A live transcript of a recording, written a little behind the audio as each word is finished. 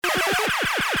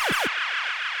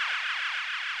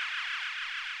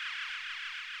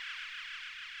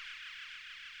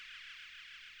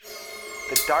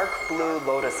The dark blue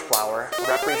lotus flower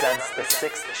represents the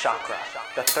sixth chakra,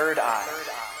 the third eye,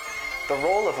 the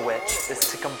role of which is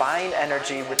to combine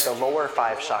energy with the lower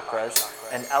five chakras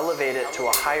and elevate it to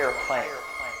a higher plane.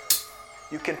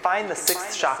 You can find the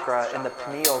sixth chakra in the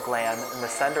pineal gland in the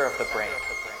center of the brain.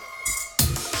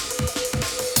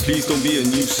 Please don't be a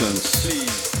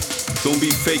nuisance. Don't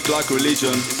be fake like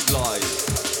religion.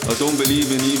 I don't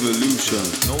believe in evolution.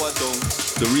 No, I don't.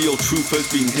 The real truth has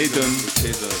been hidden.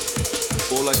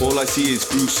 All I see is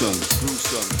gruesome.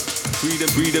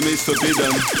 Freedom is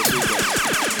forbidden.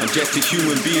 I'm just a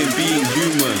human being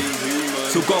human.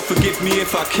 So God forgive me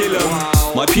if I kill him.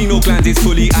 My pineal gland is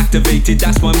fully activated,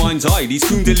 that's my mind's eye. These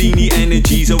kundalini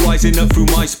energies are rising up through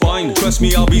my spine. Trust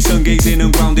me, I'll be sun gazing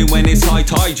and grounding when it's high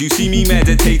tide. You see me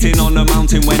meditating on a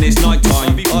mountain when it's night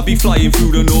time. I'll be flying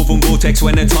through the northern vortex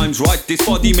when the time's right. This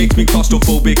body makes me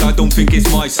claustrophobic, I don't think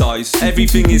it's my size.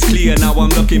 Everything is clear now, I'm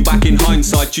looking back in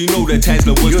hindsight. You know that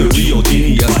Tesla was the real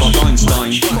genius, not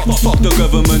Einstein. Fuck the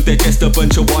government, they're just a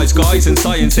bunch of wise guys. And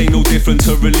science ain't no different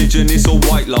to religion, it's all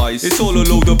white lies. It's all a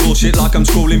load of bullshit like I'm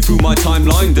scrolling through my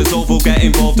timeline. Dissolve or get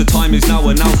involved, the time is now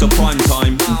and now's the prime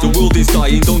time. The world is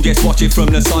dying, don't just watch it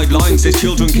from the sidelines. There's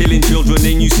children killing children,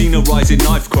 ain't you seen a rise in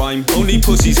knife crime? Only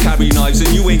pussies carry knives and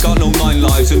you ain't got no 9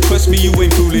 lives. And trust me, you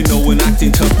ain't fooling no one,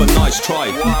 acting tough but nice try.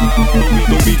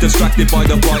 Don't be distracted by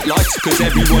the bright lights, cause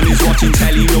everyone is watching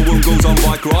telly, no one goes on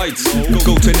bike rides.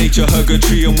 Go to nature, hug a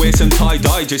tree and wear some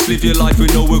tie-dye. Just live your life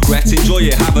with no regrets, enjoy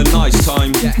it, have a nice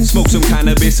time. Smoke some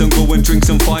cannabis and go and drink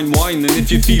some fine wine. And if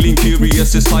you're feeling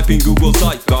curious, just type in Google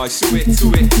Zeitgeist.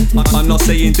 I'm not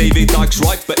saying David Icke's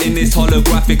right, but in this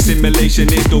holographic simulation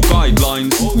there's no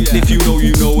guidelines. If you know,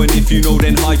 you know, and if you know,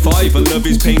 then high five. And love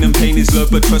is pain and pain is love,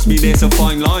 but trust me, there's a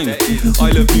fine line.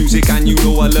 I love music and you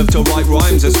know I love to write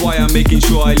rhymes. That's why I'm making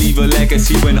sure I leave a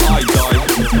legacy when I die.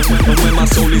 And when my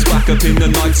soul is back up in the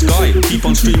night sky, keep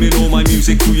on streaming all my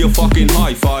music through your fucking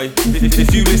hi-fi.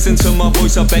 If you listen to my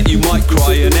voice, I bet you might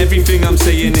cry. And everything I'm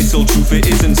saying is all truth, it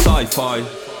isn't sci-fi.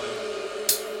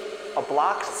 A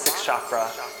blocked sixth chakra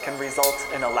can result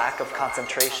in a lack of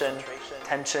concentration,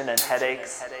 tension and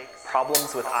headaches,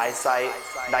 problems with eyesight,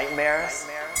 nightmares,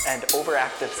 and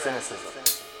overactive cynicism.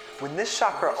 When this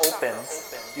chakra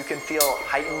opens, you can feel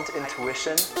heightened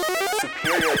intuition,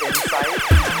 superior insight,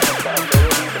 and the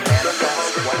ability to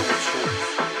manifest what you choose.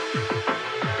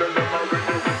 Right,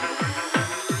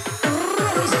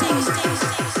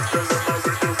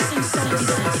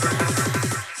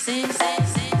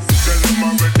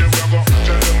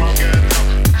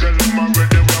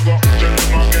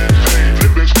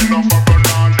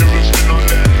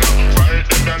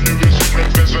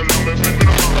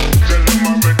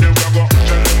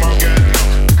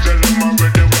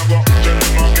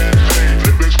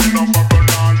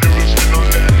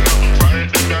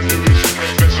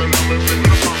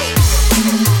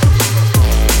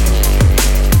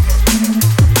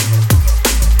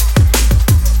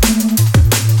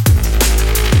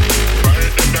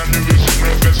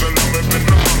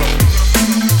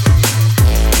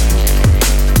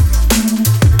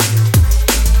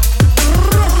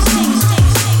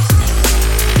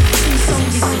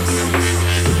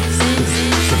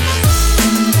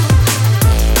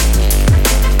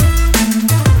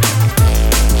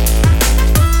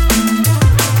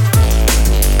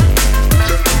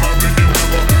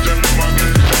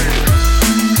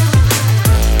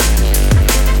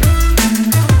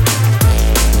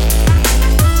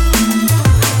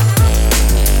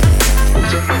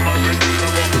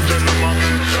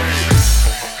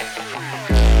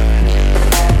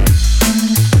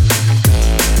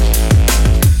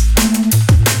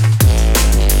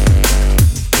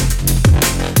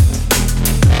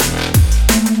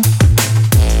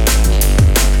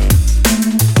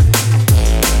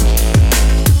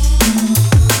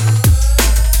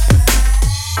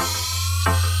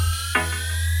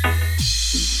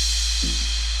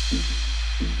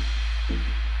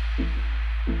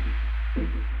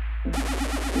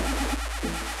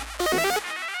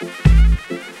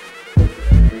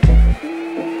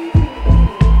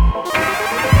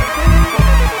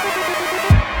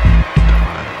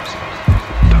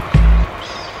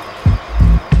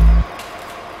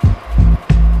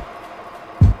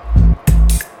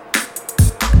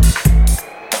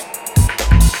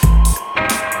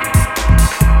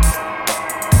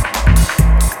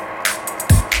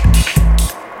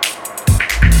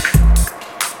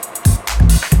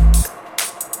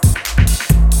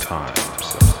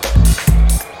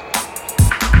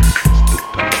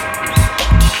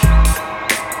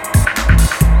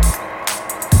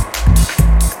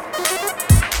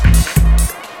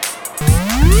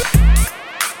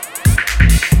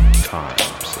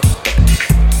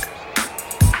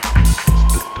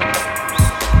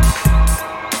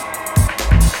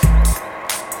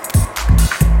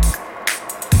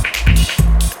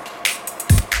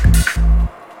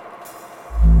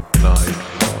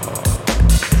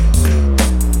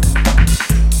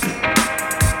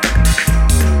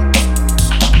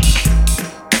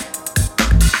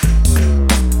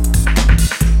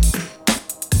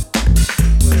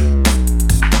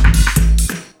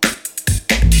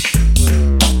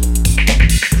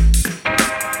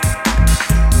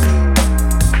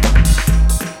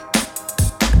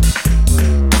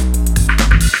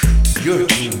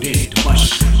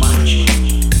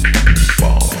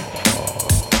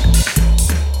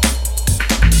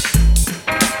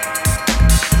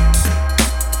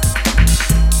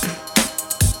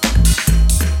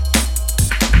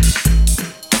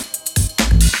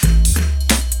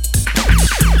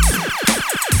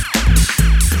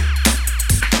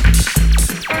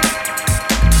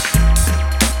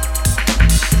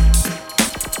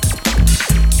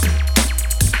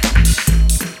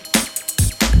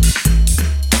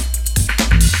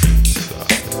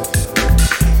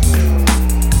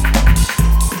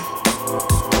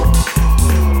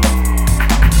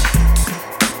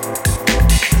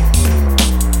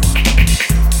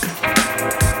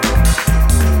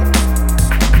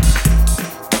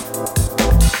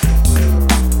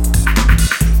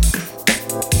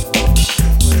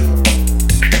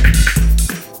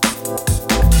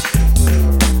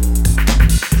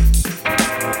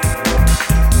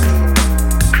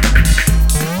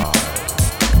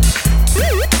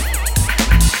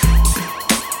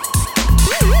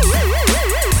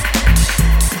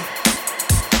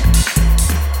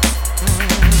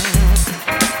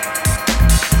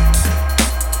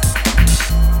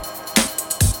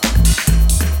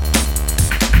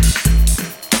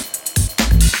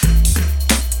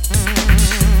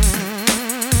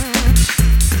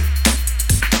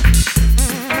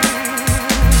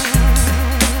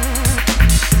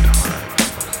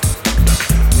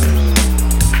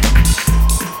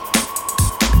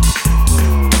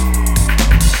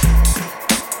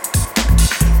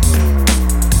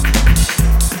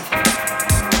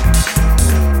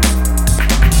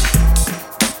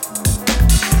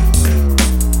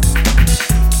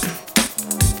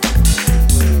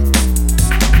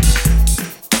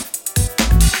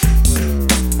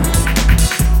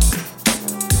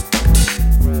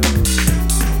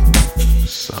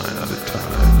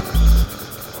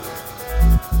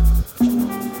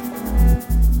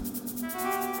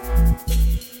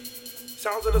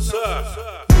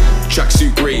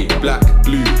 Tracksuit grey, black,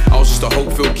 blue. I was just a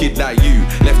hope-filled kid like you.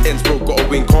 Left ends broke, got a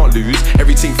win, can't lose.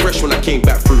 Everything fresh when I came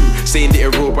back through. Saying that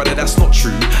it real, brother, that's not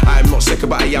true. I am not second,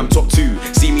 but I am top two.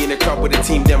 See me in the club with the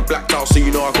team, then blacked out, so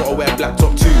you know I gotta wear black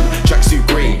top too. Tracksuit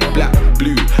grey, black,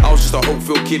 blue. I was just a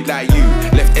hope-filled kid like you.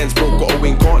 Left ends broke, got a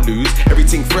win, can't lose.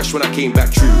 Everything fresh when I came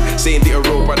back true. Saying that it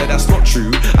real, brother, that's not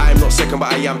true. I am not second,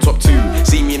 but I am top two.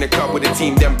 See me in the club with the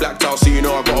team, then blacked out, so you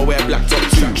know I gotta wear black top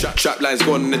too. Trap line's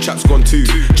gone and the trap's gone too.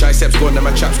 Triceps gone and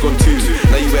my trap's gone too.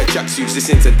 Now you wear tracksuits,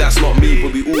 listen to that's not me,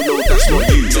 but we all know that's not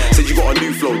you. Said you got a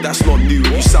new flow, that's not new.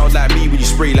 You sound like me when you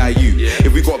spray like you.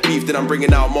 If we got beef, then I'm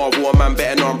bringing out Marvel. A man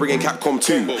better know I'm bringing Capcom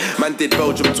too. Man did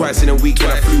Belgium twice in a week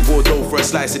when I flew Bordeaux for a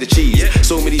slice of the cheese.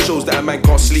 So many shows that a man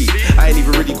can't sleep. I ain't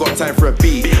even really got time for a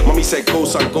beat. Mommy said go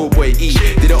son, go boy, eat.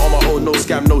 Did it on my own, no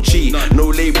scam, no cheat. No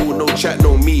label, no chat,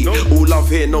 no meat. All love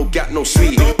here, no gap, no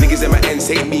sweet. Niggas in my ends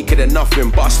hate me, kid of nothing,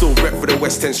 but I still rep for the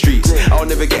West End streets. I'll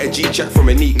never get a G check from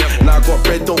a neat. Now I got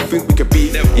bread, don't think we could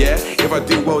beat. Yeah, if I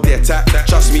do well, they attack.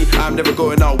 Trust me, I'm never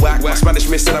going out whack. My Spanish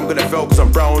miss said I'm gonna fail cause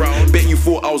I'm brown. Bet you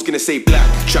thought I was gonna say black.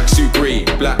 Tracksuit grey,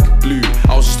 black, blue.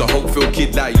 I was just a hope-filled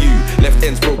kid like you. Left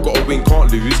ends broke, got a win,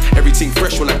 can't lose. Everything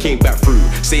fresh when I came back through.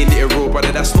 Saying that it real,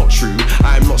 brother, that's not true.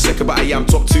 I am not second, but I am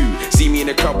top two. See me in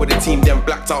the club with the team, then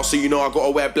blacked out, so you know I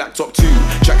gotta wear black top too.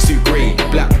 Tracksuit grey,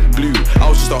 black, blue. I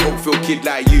was just a hope-filled kid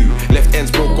like you. Left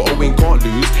ends broke, got a win, can't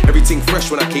lose. Everything fresh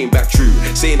when I came back true.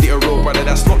 Saying that it real, brother,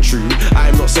 that's not true. I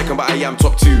am not second, but I am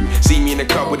top two. See me in the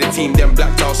club with the team, then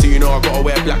blacked out, so you know I gotta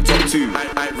wear black top too.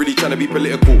 I ain't really tryna be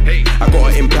political. I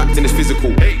got an impact and it's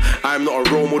physical. I am not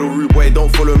a role model, rude boy.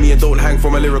 Don't follow me and don't hang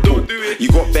from a lyrical. You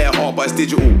got bare heart, but it's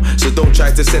digital. So don't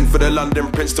try to send for the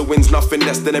London Prince to wins nothing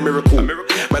less than a miracle.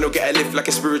 Man will get a lift like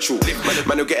a spiritual.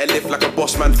 Man will get a lift like a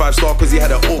boss man 5-star cause he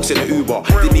had an aux in an Uber.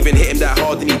 Didn't even hit him that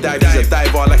hard and he dived. He's a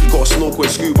diver like he got a snorkel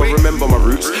and scuba. Remember my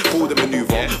roots, pulled the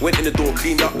maneuver. Went in the door,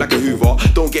 cleaned up like a Hoover.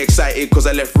 Don't get excited cause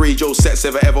I left radio sets.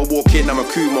 Ever walk in, I'm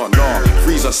a Kuma. Nah,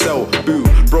 freezer, sell, boo,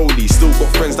 Brody. Still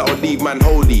got friends that'll leave man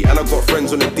holy. And I got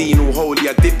friends on the Dean all holy.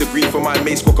 I dip the green for my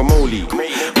mates guacamole.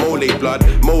 Mole blood,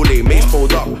 mole, mates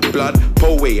pulled up, blood,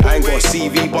 Poe. I ain't got a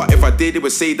CV, but if I did, it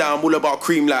would say that I'm all about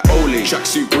cream like Ole.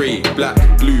 Tracksuit grey, black,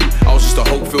 blue. I was just a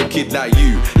hope-filled kid like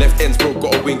you. Left ends broke,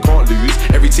 got a win, can't lose.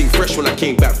 Everything fresh when I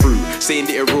came back through. Saying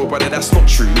that it real, brother, that's not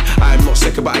true. I am not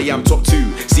second, but I am top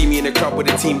two. See me in the club with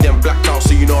the team, then blacked out,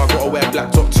 so you know I gotta wear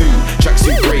black top too.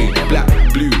 Tracksuit grey, black,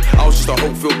 blue. I was just a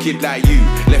hope-filled kid like you.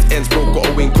 Left ends broke, got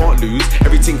a win, can't lose.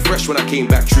 Everything fresh when I came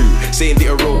back true. Saying that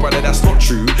it real, brother, that's not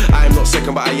true. I am not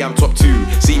second, but I am top two.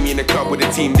 See me in the club with the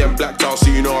team, then blacked out, so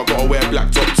you know I gotta wear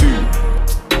black top too.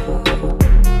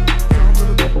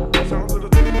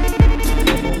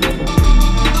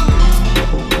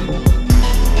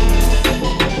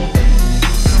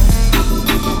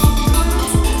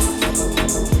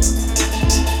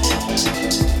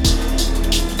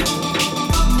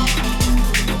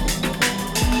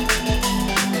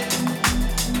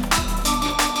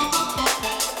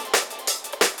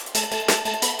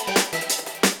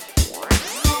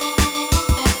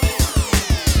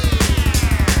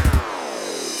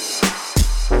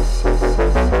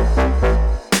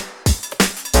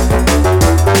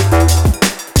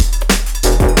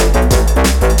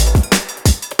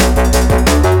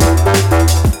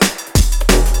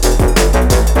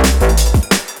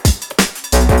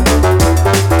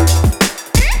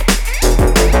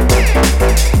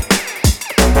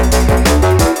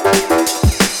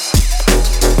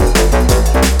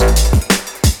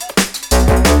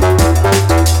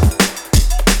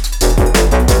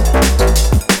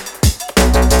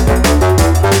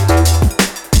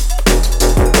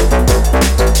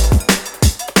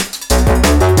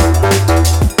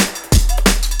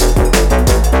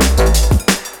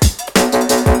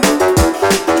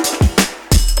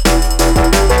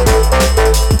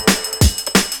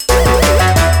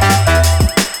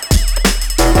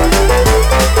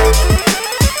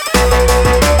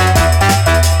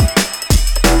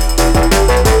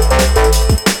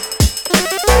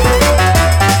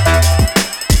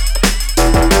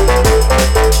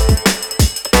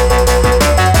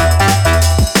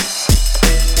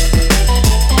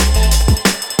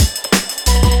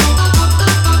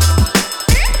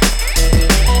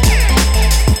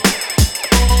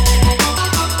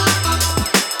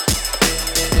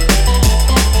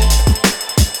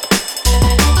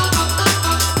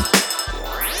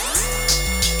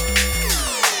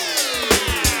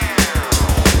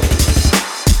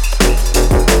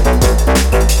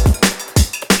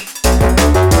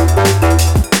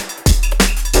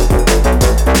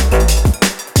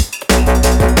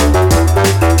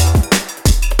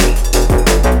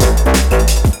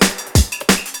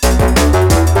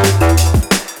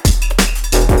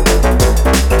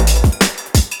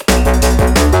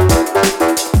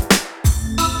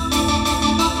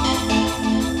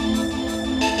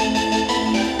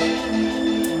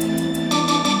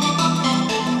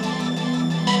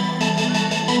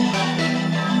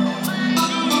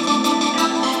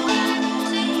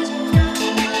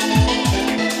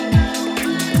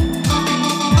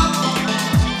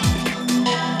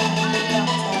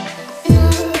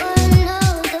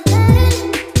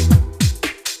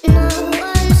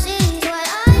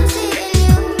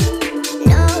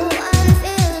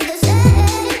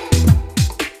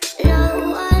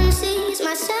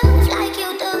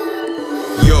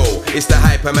 it's the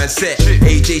Hyperman set.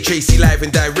 AJ Tracy live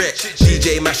and direct.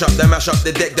 DJ mash up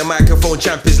the deck. The microphone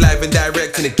champ is live and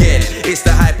direct. And again, it's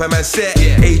the Hyperman set.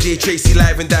 AJ Tracy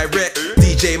live and direct.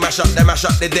 DJ mash up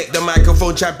the deck. The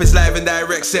microphone champ is live and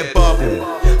direct. Said Barble,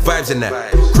 vibes in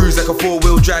that. Cruise like a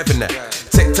 4-wheel drive in that.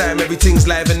 Tech time, everything's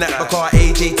live in that. My car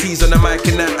AJT's on the mic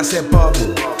and that. I said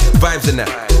Barble, vibes in that.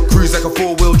 Cruise like a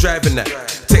 4-wheel drive in that.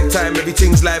 Tech time,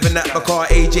 everything's live in that. My car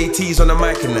AJT's on the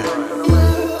mic and that.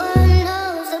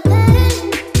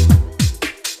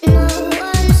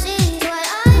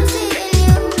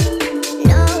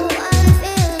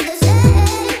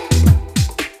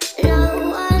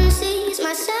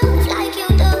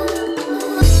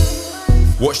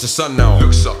 Watch the sun now.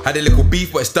 Had a little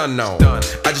beef, but it's done now.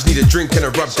 I just need a drink and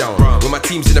a rub down. When my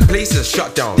team's in a place, it's a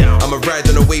shutdown. I'ma ride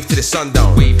on a wave to the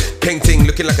sundown. Peng ting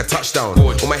looking like a touchdown.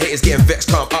 All my haters getting vexed,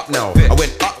 calm up now. I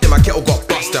went up, then my kettle got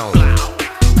bust down.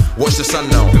 Watch the sun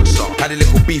now. Had a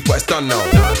little beef, but it's done now.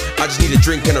 I just need a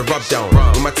drink and a rub down.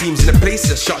 When my team's in a place,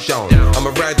 it's a shutdown. I'ma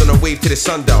ride on a wave to the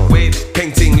sundown.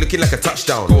 Peng ting looking like a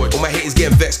touchdown. All my haters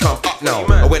getting vexed, calm up now.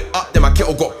 I went up, then my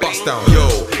kettle got bust down. Yo,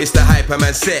 it's the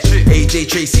Hyperman set. AJ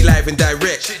Tracy live and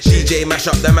direct. DJ mash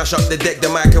up the deck. The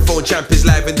microphone champ is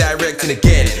live and direct. And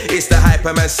again, it's the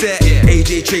Hyperman set.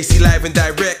 AJ Tracy live and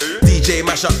direct. DJ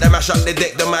mash up the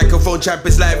deck. The microphone champ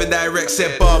is live and direct.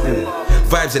 Said Barble,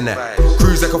 vibes in that.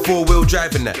 Cruise like a 4-wheel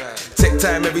drive in that. Tech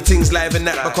time, everything's live in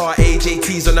that. My car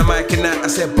AJT's on the mic and that. I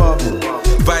said Barble,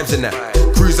 vibes in that.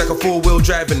 Cruise like a 4-wheel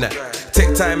drive in that.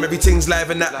 Tech time, everything's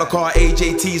live in that. My car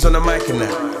AJT's on the mic and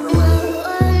that.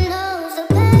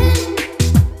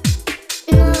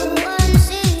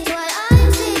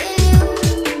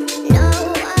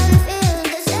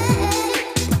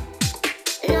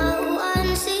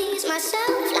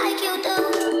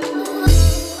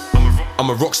 I'm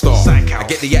a rock star. I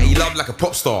get the yatty love like a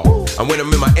pop star. And when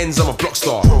I'm in my ends, I'm a block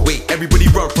star. Wait, everybody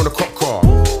run from the cop car.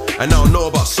 And I don't know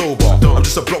about sober. I'm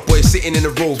just a block boy sitting in a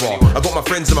rover. I got my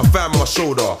friends and my fam on my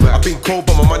shoulder. I've been cold,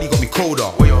 but my money got me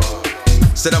colder.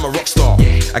 Said I'm a rock star.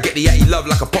 I get the yatty love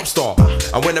like a pop star.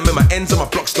 And when I'm in my ends, I'm a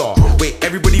block star. Wait,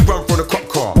 everybody run from the cop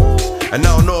car. And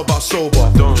I don't know about sober.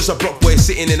 I'm just a block boy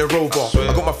sitting in a rover.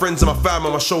 I got my friends and my fam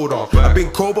on my shoulder. I've been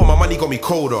cold, but my money got me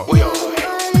colder.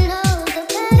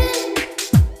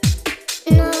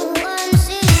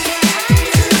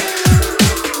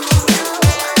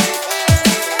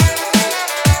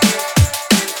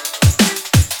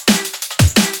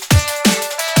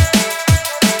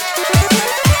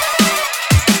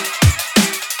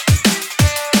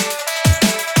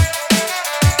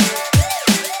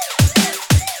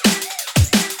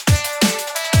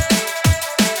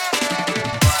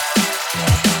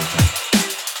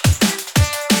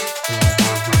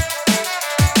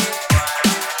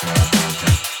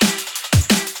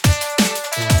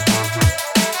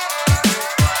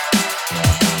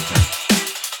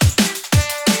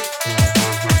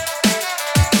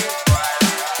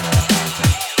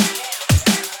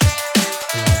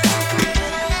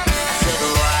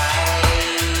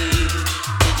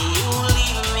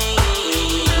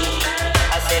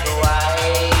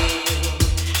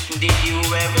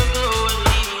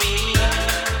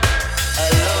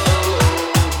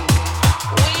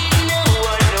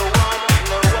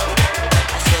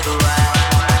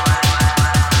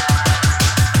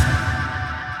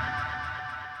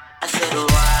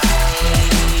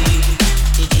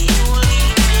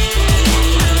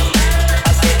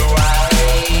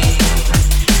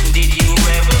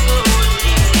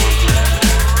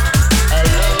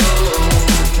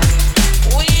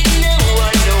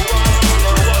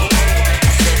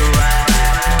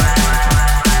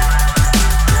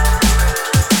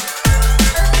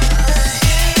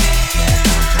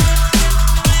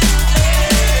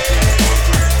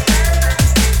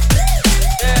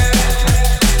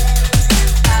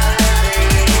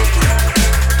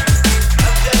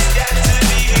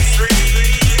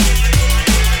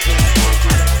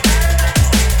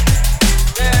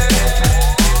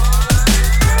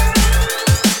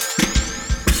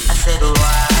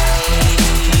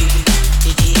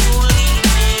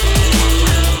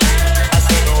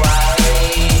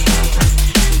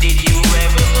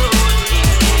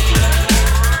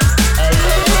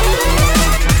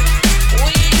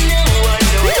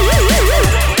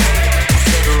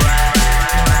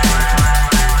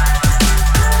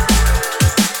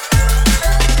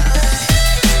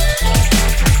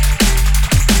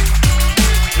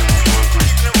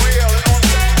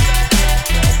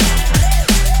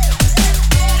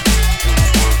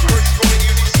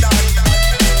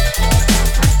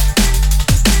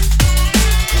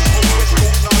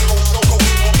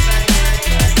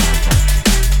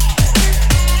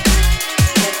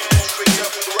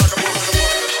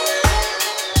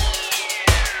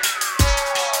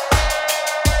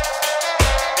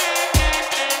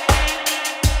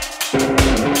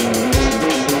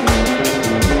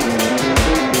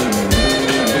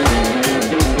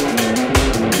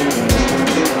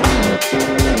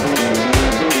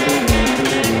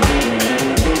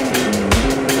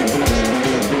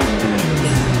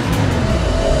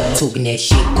 talking that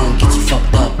shit gon' get you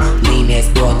fucked up. Lame ass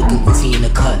broad looking goofy in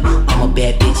the cut. I'm a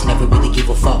bad bitch, never really give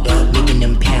a fuck. Making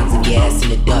them pounds of gas in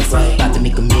the dust. About to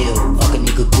make a meal, fuck a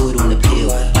nigga good on the pill.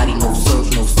 Body no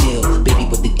surf, no steel. Baby,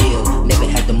 what the deal? Never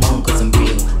had the moan cause I'm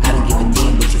real. I don't give a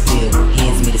damn what you feel.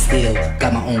 Hands made of steel.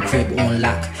 Got my own crib on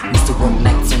lock. Used to work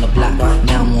nights on the block.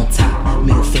 Now I'm on top.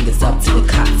 Middle fingers up to the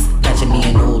cops. Got your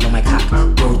man old on my cock.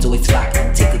 Birds always flock.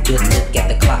 Take a good look at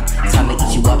the clock. Time to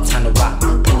eat you up, time to rock.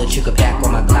 Pull the trigger back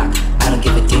on my Glock. I don't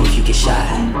give a damn if you get shot.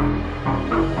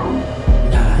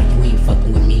 Nah, you ain't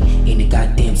fucking with me. Ain't a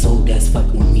goddamn soul that's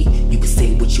fucking with me. You can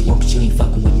say what you want, but you ain't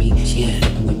fucking with me. You ain't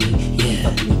fucking with me. You ain't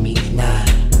fucking with me. Nah,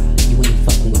 you ain't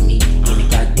fucking with me. Ain't a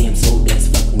goddamn soul that's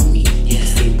fucking with me. You can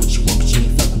say what you want, but you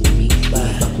ain't fucking with me. You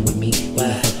ain't fucking with me. You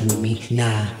ain't fucking with me.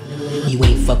 Nah. You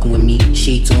ain't fucking with me.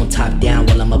 Shades on top down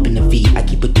while I'm up in the V. I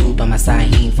keep a dude by my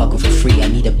side, he ain't fucking for free. I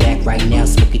need a back right now,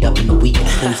 smoke it up in the week.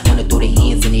 Who's gonna throw their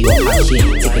hands in the off my shit?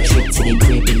 Take a trip to their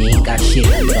crib and they ain't got shit.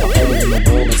 With a hole in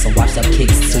the wall and some washed up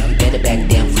kicks. So you better back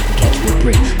down if you can catch you a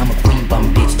brick. I'm a queen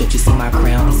bum bitch, don't you see my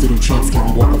crown? These little tramps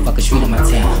can walk a fucking street in my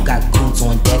town. Got goons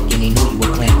on deck and they know you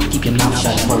a clown. Keep your mouth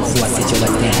shut before I sit your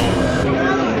ass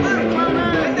down.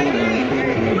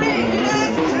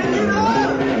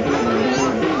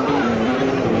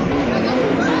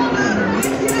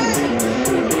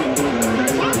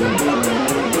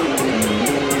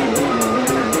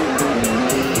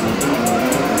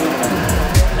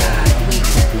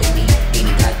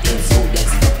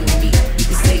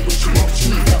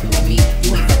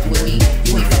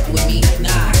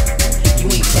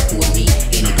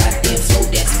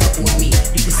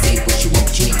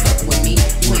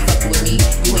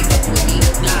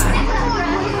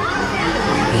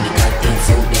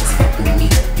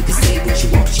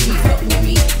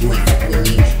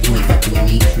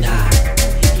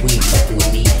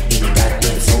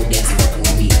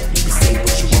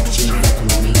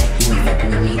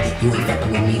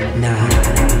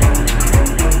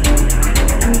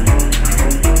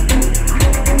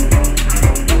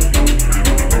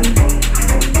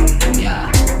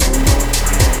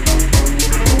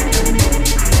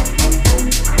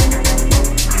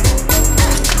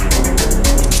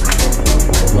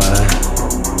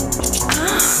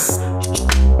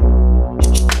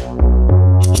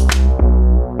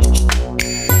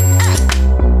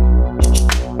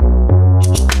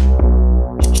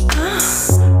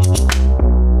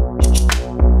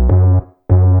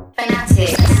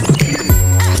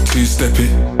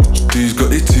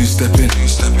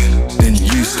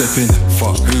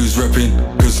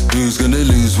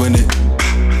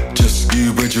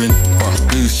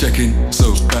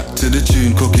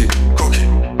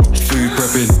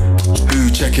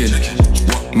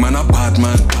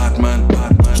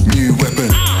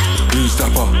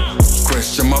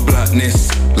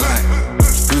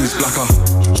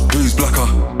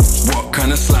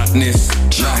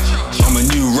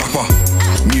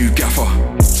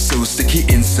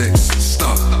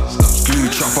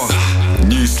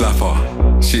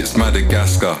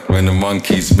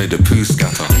 Monkeys made a poo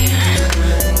scatter.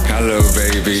 Hello,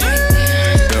 baby.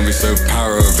 Don't be so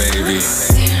paro, baby.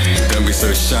 Don't be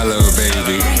so shallow,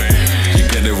 baby. You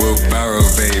get the wheelbarrow,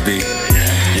 baby.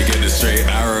 You get the straight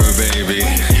arrow, baby.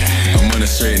 I'm on a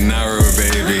straight narrow,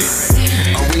 baby.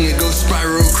 I wing it, go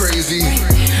spiral crazy.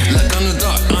 Like down the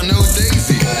dark, I know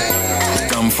Daisy.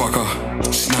 Dumb fucker,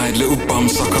 snide little bum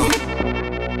sucker.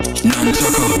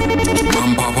 Nunchucker,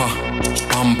 bum papa,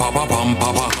 bum papa, bum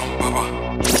papa.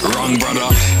 Wrong brother,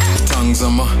 tongues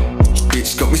on my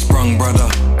bitch got me sprung brother.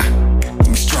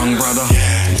 Me strong brother,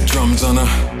 drums on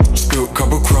her, spilt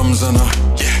couple crumbs on her,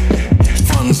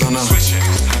 funds on her.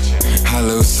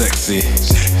 Hello sexy,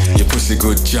 your pussy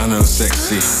good, Jano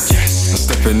sexy. I'm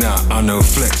stepping out, I know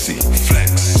flexy.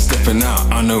 Stepping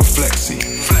out, I know flexy.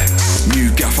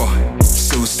 New gaffer,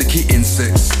 so sticky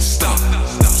insects. Stop,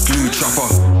 glue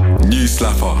chopper, new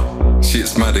slapper.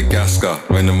 Shit's Madagascar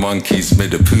when the monkeys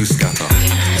made a poo scatter.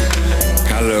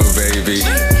 Hello, baby.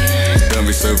 Don't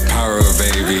be so paro,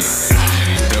 baby.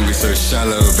 Don't be so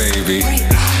shallow, baby.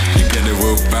 You get the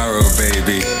wheelbarrow,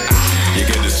 baby. You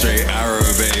get the straight arrow,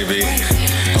 baby.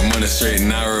 I'm on a straight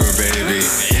narrow, baby.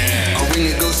 I wing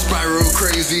it, go spiral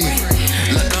crazy.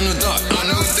 Like down the dark, I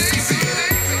know Daisy.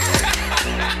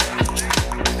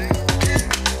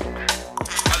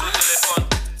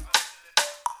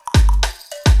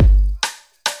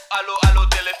 Allo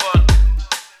téléphone.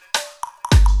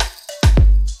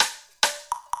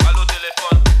 Allo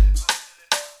téléphone.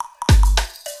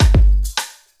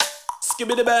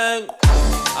 Skibidi bang.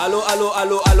 Allo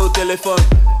téléphone.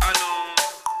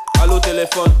 Allo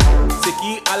téléphone. C'est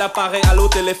qui à l'appareil? Allo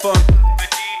téléphone.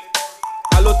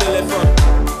 Allo téléphone.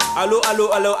 Allô, allô,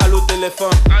 allô, allô,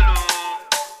 téléphone.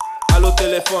 Allô,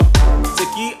 téléphone. C'est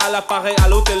qui à l'appareil?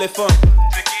 Allô, téléphone.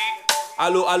 C'est qui?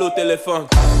 Allô, allô, téléphone.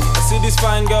 I see this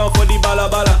fine girl for the bala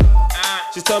bala.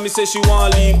 She tell me say she wanna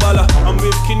leave bala. I'm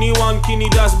with Kinney one, Kinney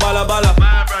that's bala bala.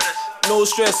 No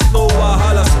stress, no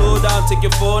wahala, slow down, take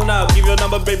your phone now. Give your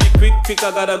number, baby, quick, quick, I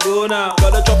gotta go now.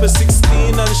 Gotta drop a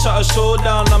 16 and shut a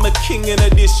showdown. I'm a king in a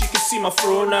dish, you can see my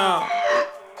throne now.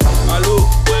 Allô,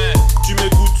 ouais, tu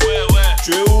m'écoutes, ouais, ouais.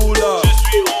 Tu es où là? Je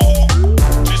suis en roue,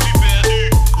 je suis perdu.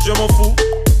 Je m'en fous,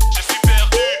 je suis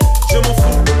perdu. Je m'en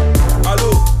fous.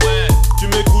 Allô, ouais, tu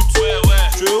m'écoutes, ouais, ouais.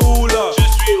 Tu es où là? Je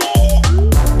suis en roue,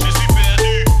 je suis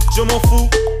perdu. Je m'en fous,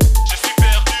 je suis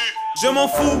perdu. Je m'en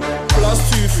fous.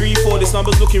 +2, 3, 4, this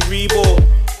number's looking reball.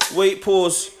 Wait,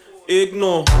 pause,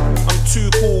 ignore. I'm too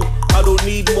cool, I don't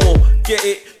need more. Get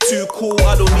it? Too cool,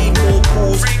 I don't need more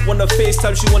calls. Wanna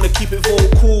FaceTime, she wanna keep it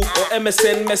vocal. Or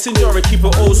MSN Messenger and keep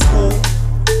it old school.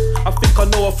 I think I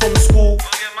know her from school.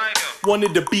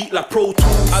 Wanted the beat like Pro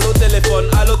Tools. Allo téléphone.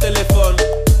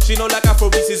 She know like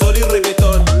Afrobeats is only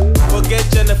reggaeton. Forget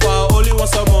Jennifer, I only want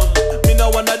someone. Me no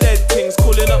one of dead things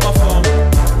calling up my phone.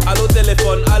 Allo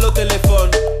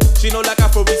téléphone. She know like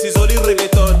Afrobeats is only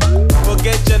reggaeton.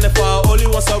 Forget Jennifer, I only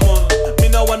want someone. Me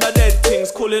no one of dead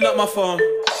things calling up my phone.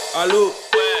 Allô,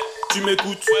 ouais, tu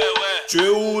m'écoutes, ouais, ouais. Tu es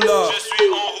où là? Je suis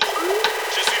en roue,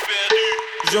 je suis perdu.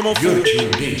 Je m'en fous, je suis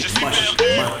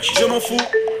perdu. Je m'en fous.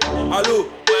 Allô,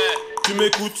 ouais, tu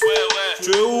m'écoutes, ouais, ouais.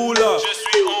 Tu es où là? Je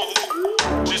suis en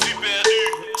roue, je suis perdu.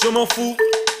 Je m'en fous,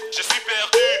 je suis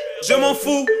perdu. Je m'en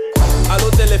fous. Allô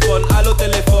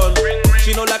téléphone.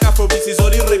 She know like Afrobeats is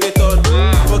only reggaeton.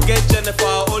 Forget Jennifer,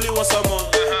 I only want someone.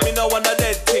 Me no one of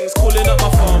dead things calling up my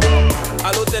phone.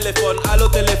 Allô téléphone.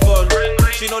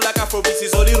 She know like Afrobeats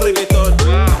is only reggaeton.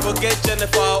 Forget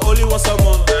Jennifer, I only want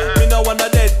someone. Me no one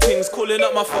of dead things calling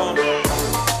up my phone.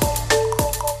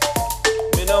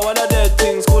 Me no one of dead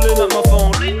things calling up my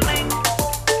phone.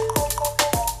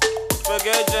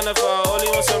 Forget Jennifer, I only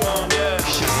want someone, yeah.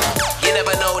 You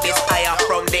never know this higher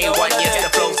from day one, yes, the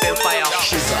flow's been fire.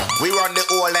 We run the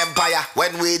whole empire.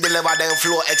 When we deliver, them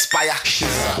flow expire.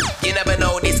 You never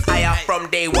know this higher from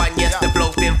day one, yes, the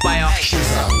flow's been fire.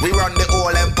 We run the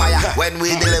whole empire. When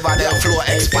we deliver, them flow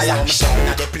expire. I'm shouting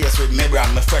at the place with me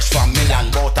brand. Me fresh from Milan,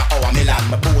 about a hour Milan.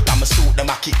 My boot and my suit, them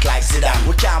a kick like Zidane.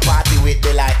 We can't party with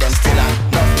the light, them still on.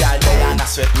 Enough y'all there and I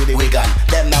sweat with the wig on.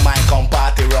 Them no mind come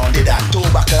party round the dan. Two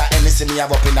buckle of Hennessy me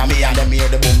have up in a me and them hear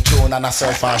the boom tune and I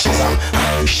surf and shazam.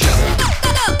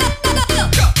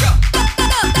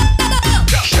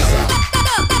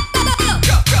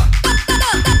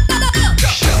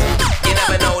 You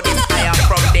never know this higher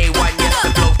from day one, yes, the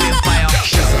flow's been fire.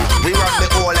 We run the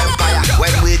whole empire.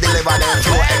 When we deliver, them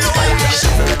flow expire.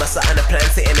 Never sat on a plan,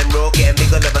 sitting in row, getting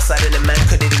big all of a sudden, the man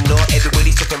couldn't ignore.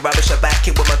 Everybody's talking rubbish, I back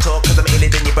it with my talk, cause I'm iller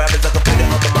than your brothers, I can put it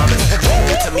on my mamas.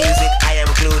 To music, I am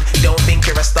glued. Don't think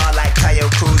you're a star like Tayo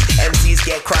Cruz. MCs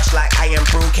get crushed like I am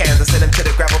brew cans. I send them to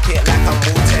the gravel pit like I'm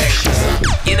Wu-Tang.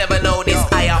 You never know this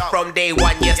higher from day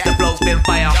one, yes, the flow's been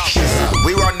fire.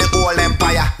 We run the whole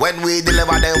empire. When we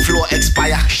deliver, them flow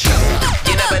expire.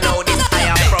 You never know this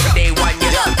higher from day one,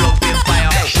 yes, the flow's been fire.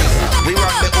 We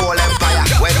run the whole empire.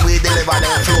 When we deliver,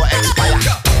 them flow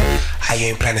expire. I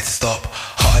ain't planning to stop.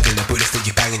 Hotter than the bullets that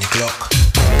you bang in your Glock.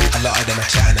 A lot of them are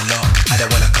chatting a lot. I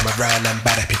don't wanna come around and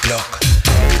bad up your block.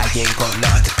 I ain't got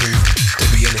nothing to prove. To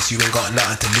be honest, you ain't got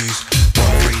nothing to lose.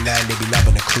 139, they be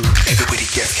loving the crew. Everybody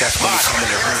gets cash when you come in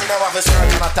the room. Me no have a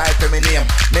search and a type in me name.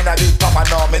 Me no big papa,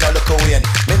 no, me no look away.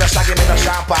 Me no shaggy, me no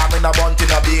champagne, me no bunty,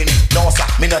 no bean. No sir,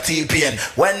 me no T-Pain.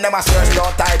 When them a search,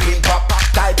 don't type in pop,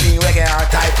 type in reggae or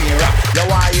type in rap. You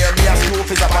want hear me a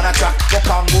scoof is up on a track. Go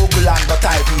on Google and go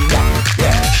type in rap.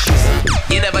 Yeah.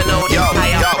 You never know this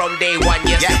higher from day one,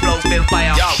 yes, the flow's been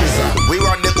fire. We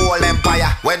run the whole empire.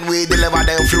 When we deliver,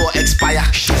 them flow expire.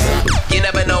 You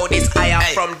never know this higher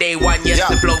from day one, yes,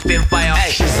 the flow's been fire.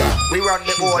 We run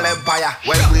the whole empire.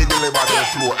 When we deliver, them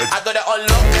flow expire. I got it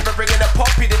unlocked, never bringing a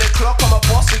poppy to the clock. I'm a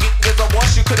boss, so you there's a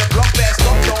wash, you could've blocked. Better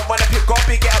stop, don't wanna pick up,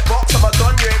 you get a box. I'm a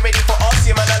done, you ain't ready for us,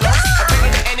 you man, I lost. I'm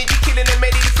bringing the energy, killing the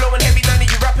melody, flowing heavy. None of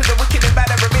you rappers are wicked and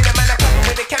bad. I remain a man, I'm coming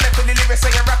with a cannon for the lyrics,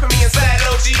 saying rapping me inside.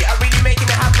 OG, I really making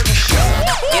it happen.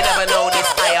 You never know this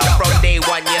higher from day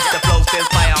one, yes, the flow's been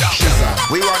fire.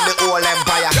 We run the whole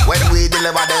empire. When we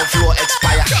deliver, them flow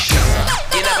expire.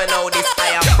 You never know this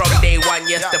higher from day one,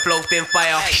 yes, the flow's been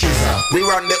fire. We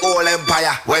run the whole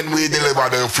empire. When we deliver,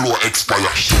 them flow expire.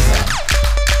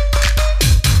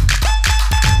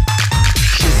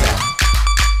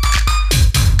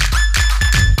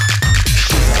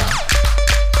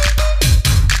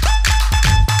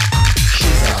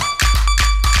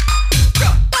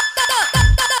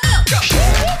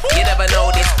 You never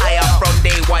know this higher. From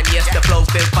day one, yes, the flow's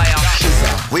been fire.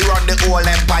 We run the whole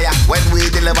empire. When we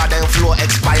deliver, them flow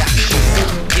expire.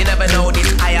 You never know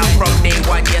this higher. From day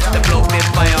one, yes, the flow's been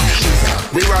fire.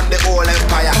 We run the whole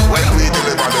empire. When we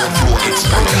deliver, them flow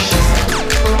expire.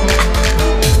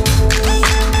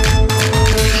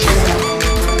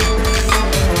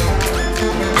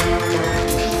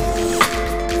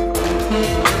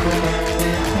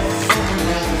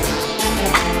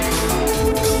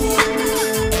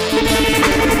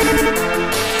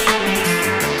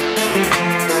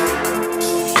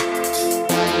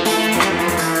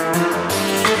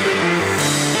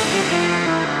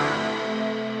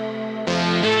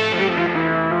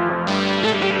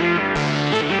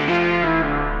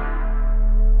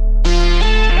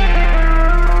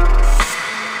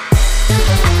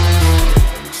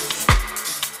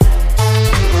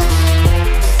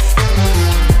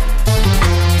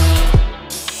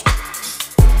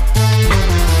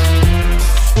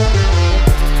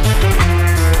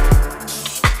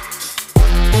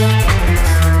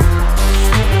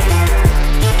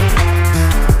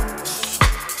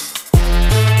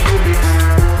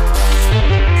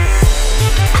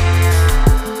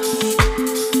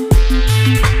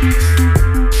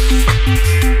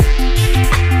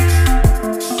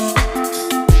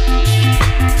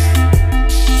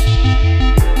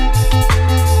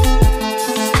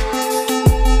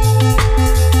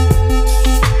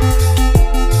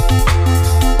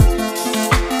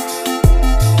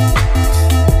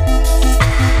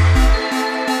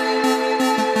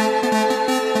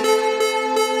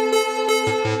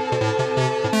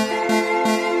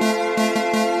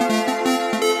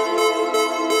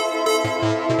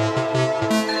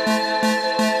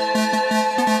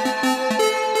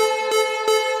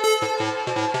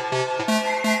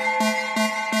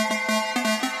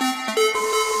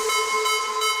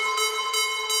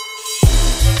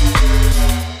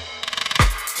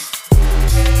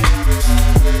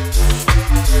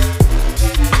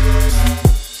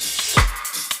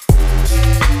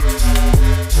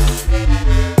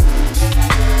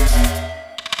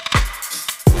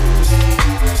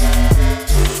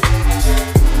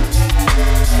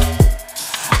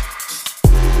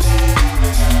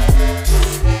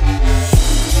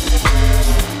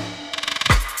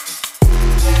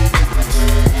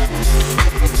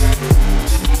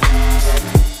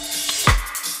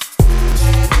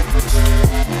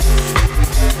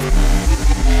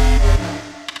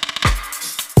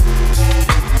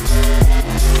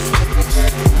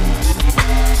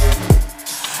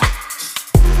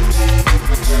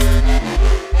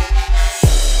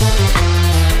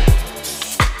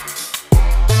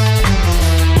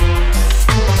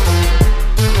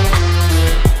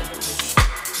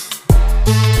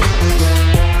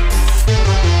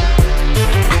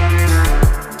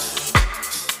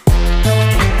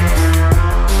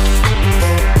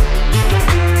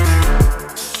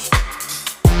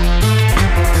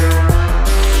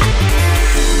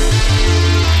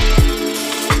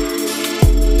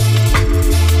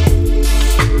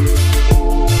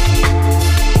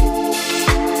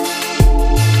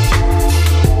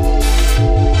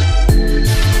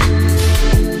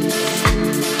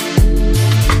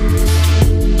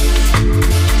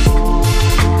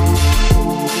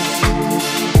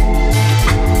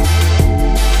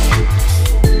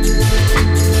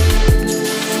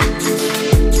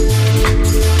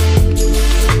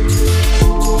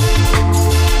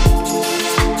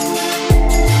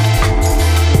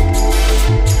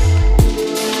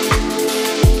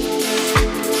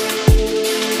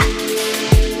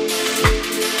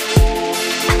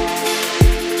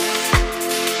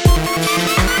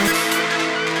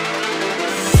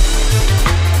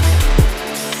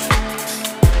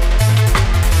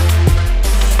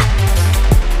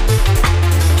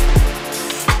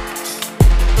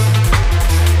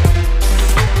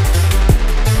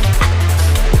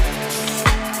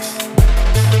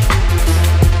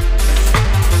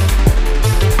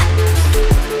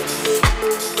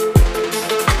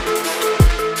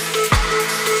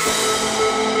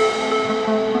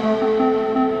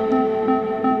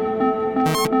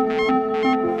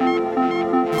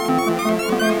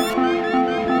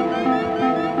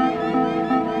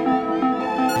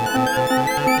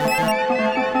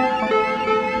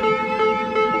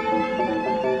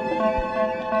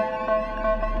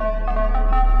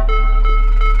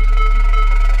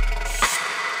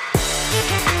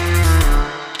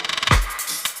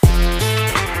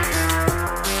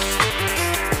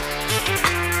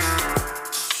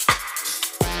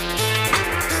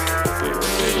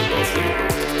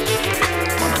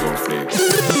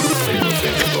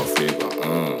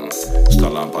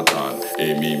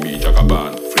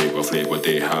 flavor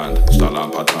they hand, style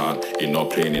and pattern, in no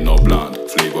plain, in no bland.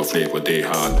 Flavor they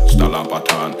hand, style and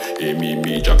pattern,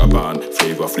 me jagaban.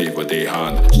 Flavor they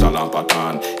hand, style and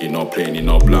pattern, in no plain, in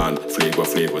no bland. Flavor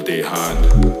they hand.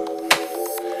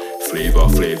 Flavor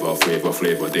they hand.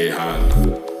 Flavor they hand.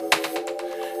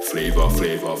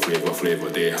 Flavor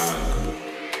they hand.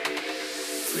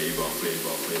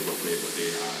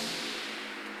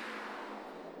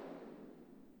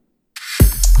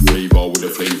 Flavor with a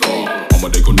flavor. I'ma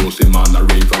they go no say man a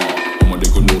raver. I'ma they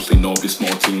go no say no be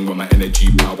small thing when my energy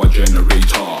power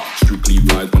generator. Strictly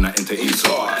vibes when I enter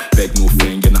inside. Beg no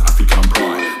thing in the African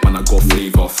pride. Man I got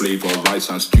flavor, rice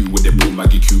and stew with the blue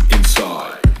Maggie cube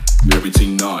inside.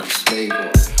 Everything nice.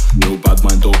 No bad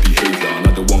mind or behavior.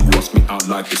 Another one cross me out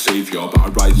like the savior, but I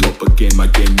rise up again, my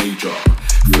game major.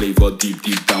 Flavor deep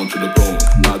down to the bone.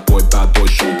 Bad boy,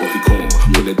 Sean Puffy Cone.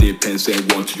 Bullet they pen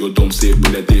send one to your dome. Say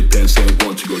bullet they pen send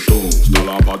one to your dome.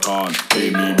 Stala Patan, hey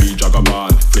me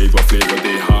jagaban. Flavor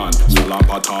they hand. Stala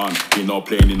Patan, in no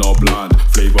plain, in no bland.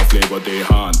 Flavor they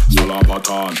hand. Stala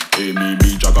Patan, hey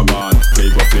me jagaban.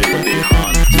 Flavor they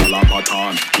hand. Stala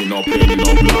Patan, in no plain, in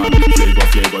no bland.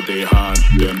 Flavor they hand.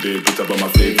 Them they bit about my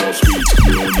flavor sweet.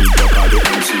 You don't need to call the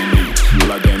MC neat.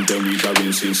 All of them we the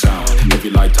rinsing sound. Every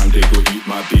lifetime they go eat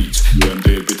my beats. Them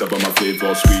they bit about my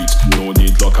flavor sweet. No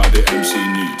need lock out the MC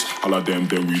neat. All of them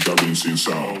we the rinsing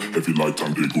sound. Every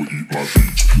lifetime they go eat my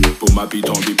beats. Put my beat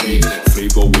on repeat.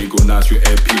 Flavor we go nice with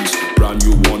air peace. Brand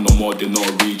new one no more they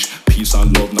not reach. Peace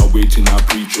and love now waiting I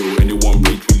preach. Oh, anyone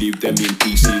break we leave them in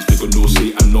pieces. They go no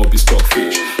say and not be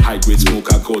stockfish. High grade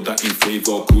smoke I got that in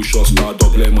flavor. Crucial star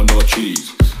dog lemon or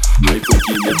cheese. I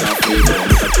forgive me that flavor.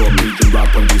 Make a drop region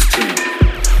rap on this team.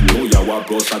 No yawa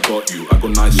bros, I got you. I go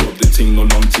nice up the ting, no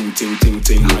long ting.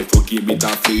 I forgive me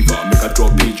that flavor. Make a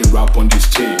drop page and rap on this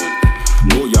team.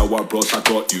 No yawa bros, I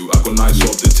got you. I go nice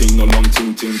up the ting, no long ting.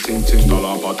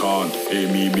 Salam patan, hey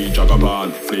me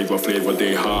jagaban. Flavor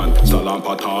they hand. Salam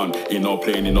patan, in no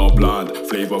plain, in no bland.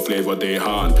 Flavor they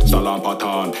hand. Salam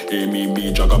patan, hey me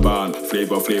jagaban.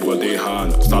 Flavor they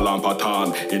hand. Salam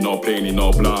patan, in no plain, in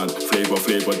no bland. Flavor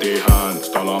they hand.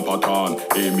 Salam patan,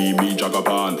 hey me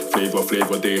jagaban.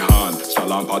 Flavor they hand.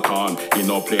 Salam patan, in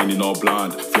no plain, in no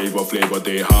bland. Flavor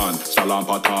they hand. Salam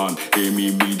patan, hey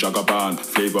me jagaban.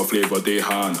 Flavor they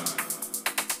hand.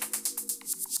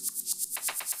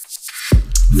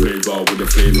 Flavor with the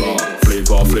flavor,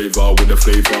 flavor with the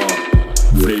flavor,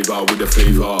 flavor with the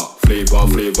flavor, flavor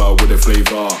with the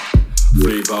flavor,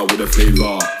 flavor with the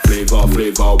flavor, flavor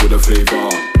with the flavor,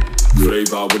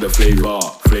 flavor with the flavor,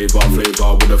 flavor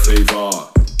with the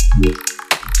flavor,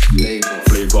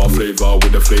 flavor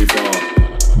with the flavor,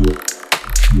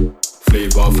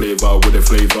 flavor with the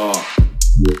flavor,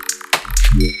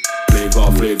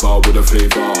 flavor with the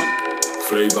flavor.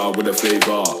 Flavor with the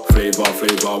flavor, flavor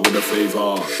with the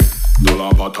flavor.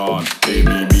 Salam patan, hey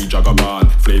me jagaban.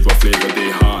 Flavor they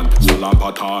hand. Salam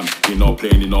patan, in no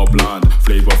plain, in no bland.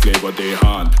 Flavor they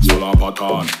hand. Salam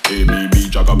patan, hey me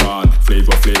jagaban.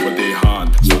 Flavor they hand.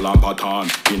 Salam patan,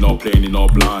 in no plain, in no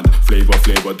bland.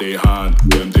 Flavor they hand.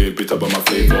 Them they bit about my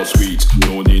flavor sweet.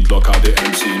 No need lock out the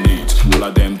MC neat. All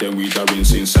of them we the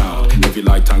rinsing sound. Every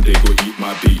lifetime they go eat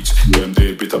my beats. Them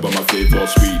they bit about my flavor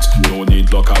sweet. No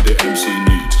need lock out the MC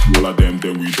neat. All of them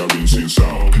we the rinsing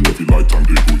sound. Every lifetime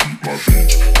they go eat my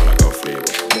beats. When I got flavor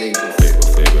got flavor. When I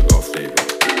got flavor got flavor.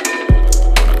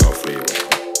 When I got flavor got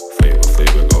flavor. When I got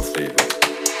flavor got flavor.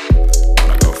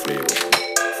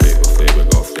 When I got flavor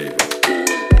got flavor.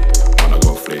 When I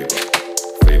got flavor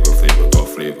got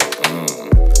flavor.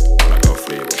 When I got flavor got flavor. When I got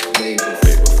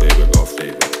flavor got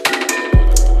flavor.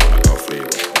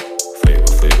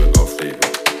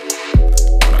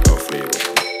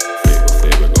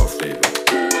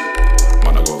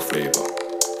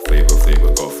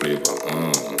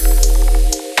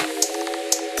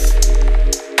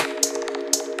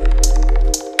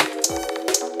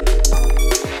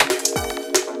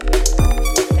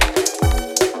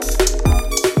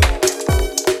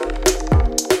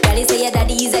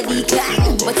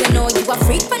 But you know you a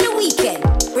freak for the weekend.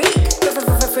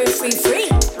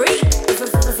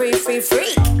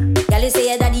 Freak. Y'all say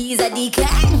your daddy is a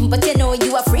decline. But you know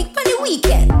you a freak for the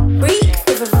weekend. Freak.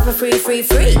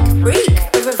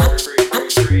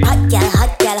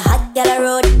 Hot gal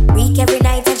road. Freak every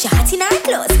night and she hot in her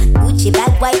clothes. Gucci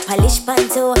bag, white polish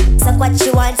panto. Suck what she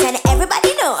wants and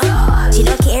everybody know. She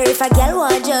don't care if a girl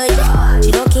want judge.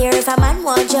 She don't care if a man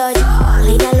want judge.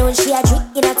 Plain alone she a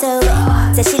drink in a tub.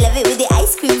 Say she love it with the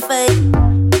ice cream fud.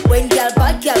 When girl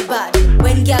bad.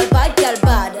 When girl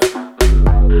bad.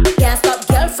 Can't stop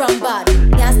girl from bad.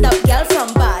 Can't stop girl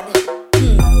from bad.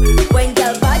 When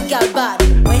girl bad.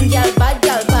 When girl bad.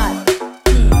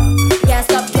 Can't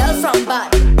stop girl from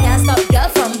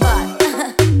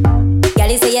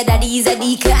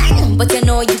decline, but you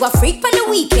know you a freak on the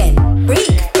weekend. Freak,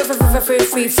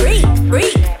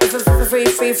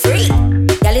 freak, freak.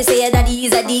 Girl, you say your daddy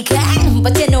is a decline,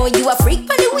 but you know you a freak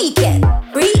on the weekend.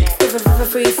 Freak,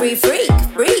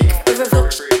 freak.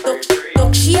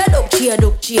 Duck, she a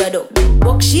duck.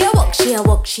 Walk, she a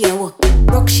walk.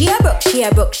 Rock, she a broke.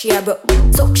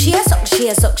 Suck, she a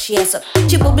suck.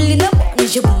 She bubble in a bun,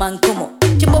 she boom and come up.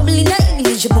 She bubble in a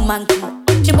English, she boom and come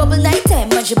up. She bubble night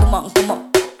time and she boom and come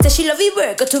up. Say she love you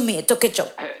burger, tomato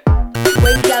ketchup.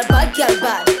 When girl bad.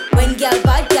 When girl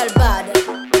bad.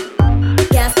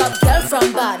 Can't stop girl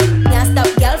from bad.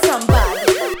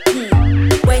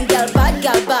 When girl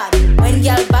bad. When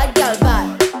girl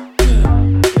bad.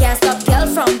 Can't stop girl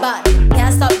from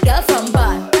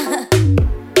bad.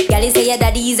 Girl, you say your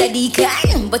daddy is a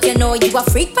decline, but you know you a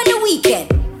freak on the weekend.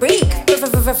 Freak.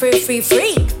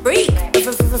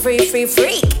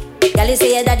 Girl, you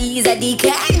say your daddy is a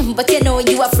decline, but you know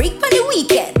you a freak on the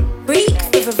weekend. Freak.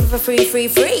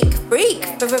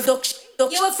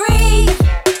 You a freak.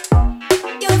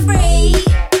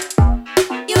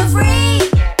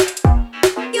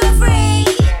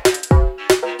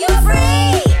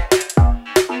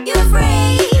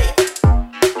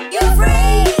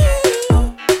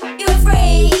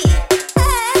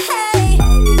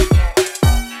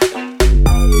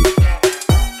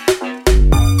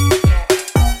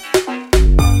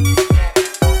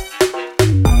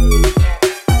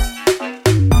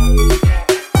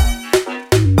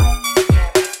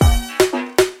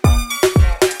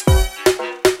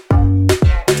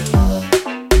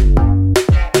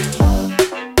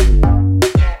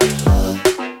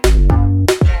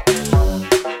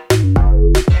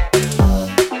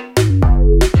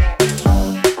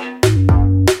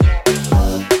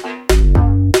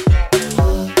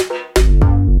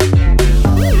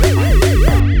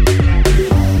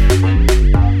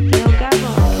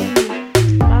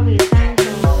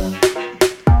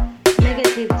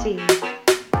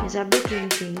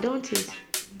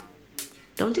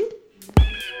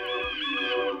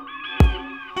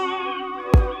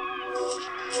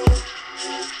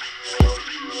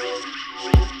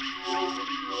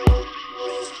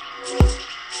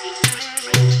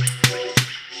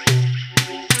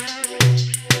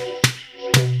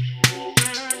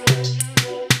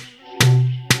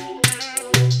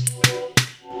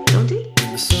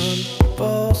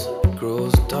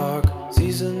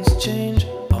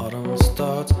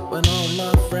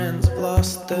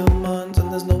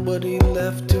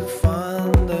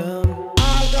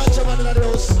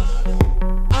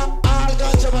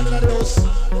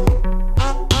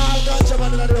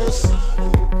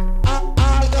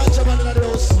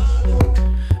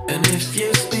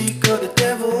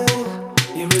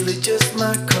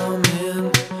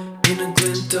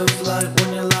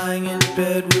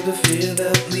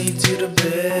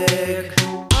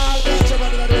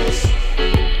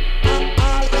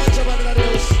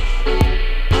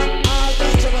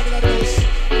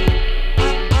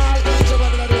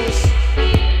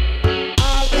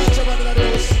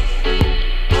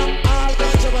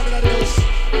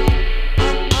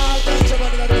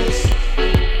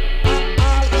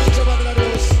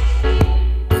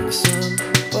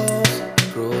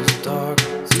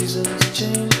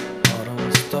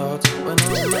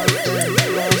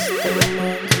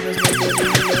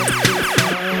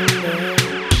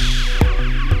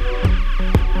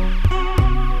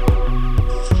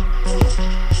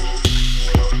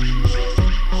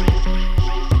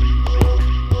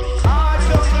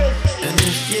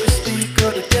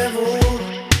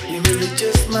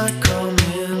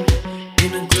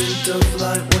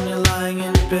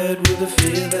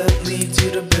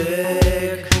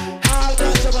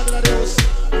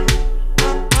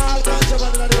 I'll touch your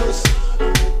body like this.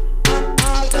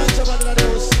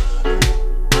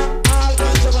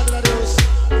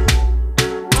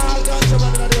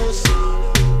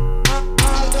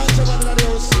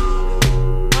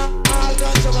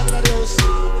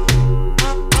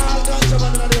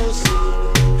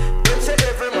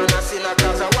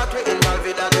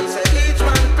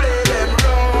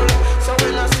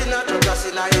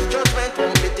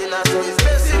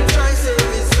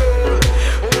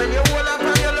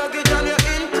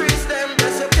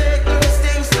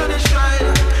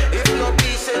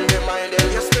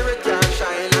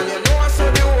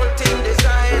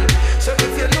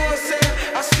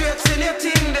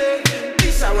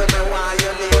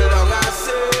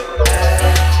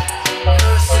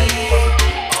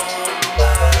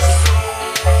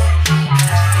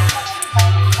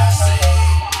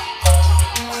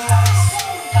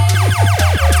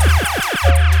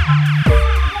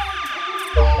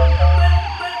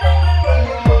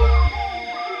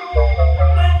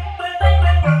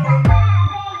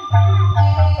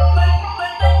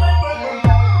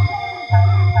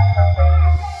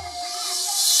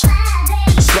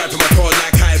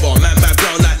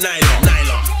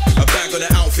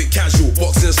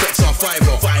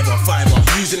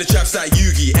 Using the traps like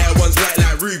Yugi, air ones white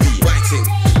like Ruby. Writing,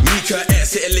 Mika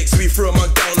S hit a licks, we threw a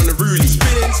mug down on the rulie.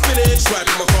 Spinning,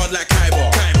 swiping my card like Kyber.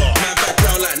 Man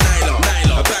background like Nyla.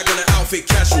 A bag on the outfit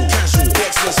casual. Boxing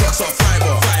the socks off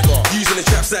fiber. Using the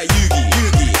traps like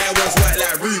Yugi, air ones white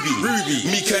like Ruby.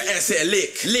 Mika S hit a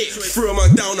lick, threw a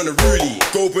mug down on the rulie.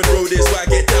 Goldburn Road is where I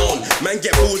get down. Man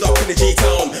get pulled up in the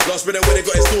G-Town. Last brother when I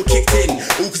got his door kicked in.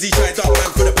 All cause he tried up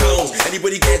man for the pounds.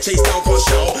 Anybody getting chased down can't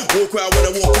shout. Walk where I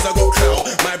wanna walk cause I got clout.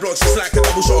 My block's just like a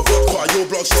double shot of vodka. Your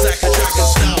block's just like a dragon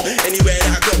stout. Anywhere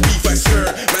that I got beef I swear.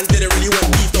 Man didn't really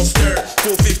want beef, don't stir.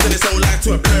 4/5 to this whole life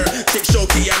to a blur. Chick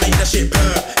shoky, I made that shit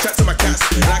purr. Chat to my cats,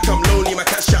 like I'm lonely, my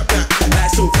cat chat back. Like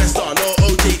Sylvester, no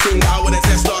OJ thing, I wanna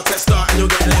test star, and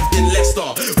you'll get left in Leicester.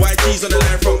 YG's on the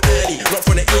line from early, not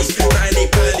from the east, 9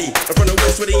 ain't pearly. I'm from the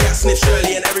west where the yacht sniff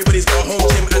Shirley, and everybody's got a home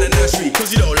gym and a nursery.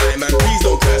 Cause you don't like man, please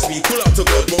don't curse me. Pull up to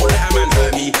God, won't let a man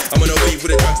hurt me. I'm on a wave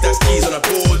with the drugs, that's keys on a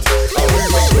board. I'm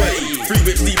moving sweaty, 3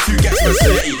 whips deep, 2 gas for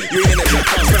 30. You ain't in the trap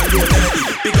house, man, you're nerdy.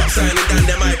 Big up signing down,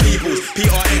 they're my peoples.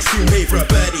 PRX, you pay for a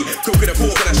birdie. Cook with a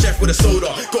fork and a chef with a soda.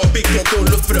 Got a big dog, don't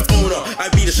look for the owner. I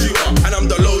be the shooter, and I'm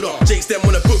the loader. Jakes them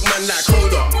wanna book man like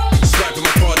Coda. Swiping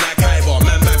my card like Kyber,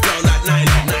 man back down like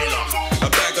Nyla. A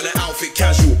bag on the outfit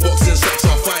casual, boxing socks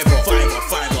on fiber.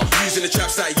 Using the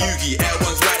traps like Yugi, air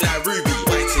ones white like Ruby.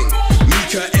 Writing,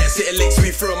 Mika S hit a licks,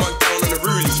 we throw a mug down on the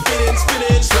rulie.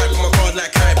 Spinning, swiping my card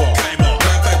like Kyber.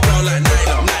 Man back down like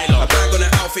Nyla. A bag on the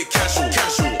outfit casual,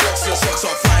 boxing socks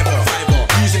on fiber.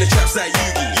 Using the traps like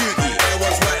Yugi, air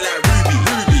ones white like Ruby.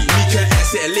 Mika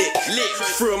S hit a lick,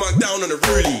 threw a mug down on the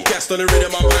rulie. Gassed on the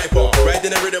rhythm, I'm hyper.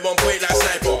 Riding the rhythm on point like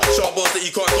sniper. Sharp balls that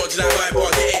you can't dodge like Viper.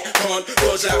 Get it, can't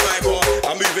dodge like Viper.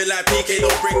 I'm moving like PK,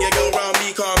 don't bring your girl round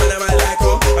me, calm and I might like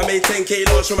her. I made 10k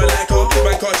large from a like her.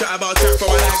 Man can't chat about trap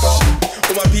from a like her.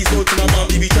 All my peace go to my mum.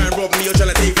 If you try and rob me, you're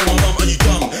trying to take from my mum. Are you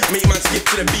dumb? Make man skip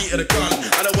to the beat of the gun.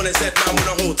 I don't wanna set man with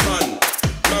a whole ton.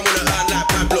 Man wanna earn like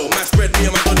Pablo. Man spread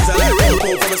me and my bodies, I like Rocco.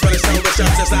 From a Spanish town, the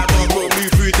shops just like Marco.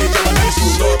 Move through things, I'm a new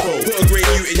school narco. Put a grey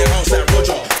U in your house like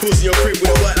Roger. Pulls in your crib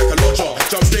with a work like a lodger.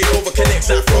 Jump straight over, connects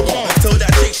like Frogger. Tell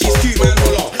that chick she's cute, man,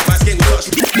 holler. My skin will touch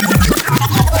me.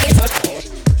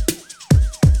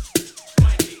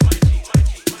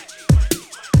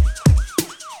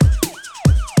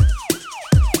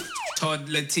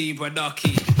 Toddler T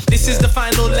Bradaki. This is the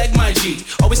final leg, my G.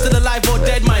 Are we still alive or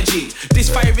dead, my G? This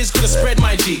fire is gonna spread,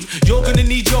 my G. You're gonna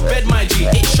need your bed, my G.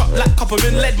 It's shot like copper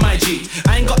and lead, my G.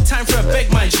 I ain't got time for a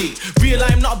beg, my G. Real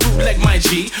I'm not a bootleg, my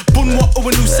G. Bun what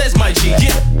Owen who says, my G.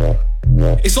 Yeah.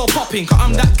 It's all popping, cause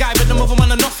I'm that guy, but them other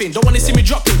man are nothing. Don't wanna see me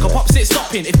dropping, cause pops it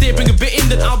stopping. If they bring a bit in,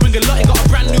 then I'll bring a lot in. Got a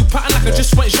brand new pattern like I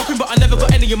just went shopping, but I never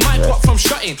got any of my pop from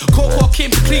shutting. Coco came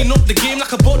to clean up the game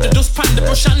like I bought the dustpan, the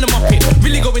brush and the mopping.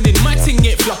 Really going in, my thing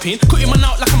ain't flopping. Cutting man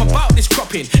out like I'm about this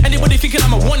cropping. Anybody thinking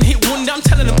I'm a one-hit wonder, I'm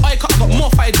telling them I got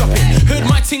more fire dropping. Heard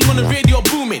my ting on the radio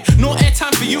booming. No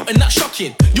airtime for you and that's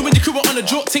shocking. You and the crew are on a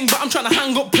joke ting, but I'm trying to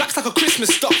hang up blacks like a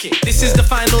Christmas stocking. This is the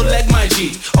final leg, my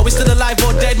G. Are we still alive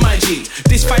or dead, my G?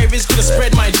 This fire is gonna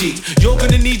spread, my G. You're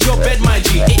gonna need your bed, my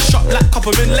G. It's shot like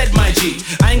copper and lead, my G.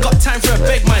 I ain't got time for a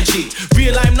beg, my G.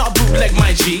 Real I'm not a bootleg,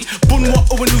 my G. Bun what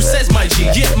Owen who says, my G.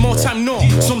 Yeah, more time no,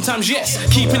 sometimes yes.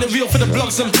 Keeping it real for the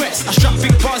blogs and press. I strap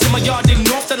big bars in my yard in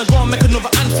north, then I go and make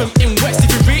another anthem in west. If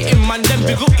you rate him, man, then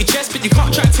big up your chest, but you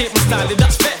can't try to take my style,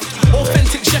 that's fair.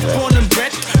 Authentic chef born and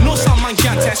bred. No sound man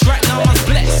can't test. Right now man's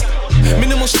blessed.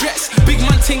 Minimal stress, big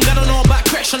man ting, I don't know about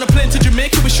crash. On a plane to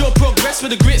Jamaica, we show progress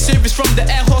with a great service from the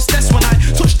air hostess. When I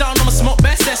touch down, I'ma smoke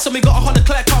best there. So we got a Honda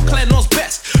Claire, Carl Claire knows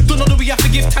best. Don't know that we have to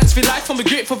give thanks for life, and we're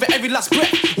grateful for every last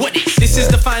breath. What is? This is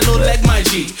the final leg, my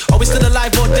G. Are we still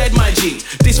alive or dead, my G?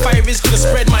 This fire is gonna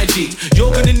spread, my G.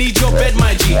 You're gonna need your bed,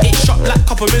 my G. It's shot like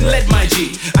copper and lead, my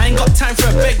G. I ain't got time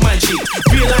for a beg, my G.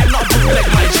 Real I'm not a bootleg,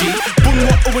 my G. Bun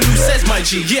what Owen who says, my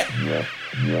G. Yeah.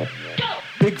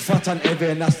 Big fat and heavy,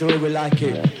 and that's the way we like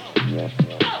it.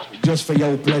 Just for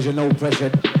your pleasure, no pressure.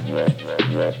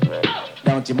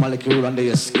 Down to your molecule under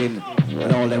your skin,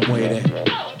 and all them way there.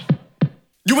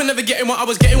 You were never getting what I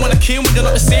was getting when I came. When you're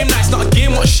not the same, now it's not a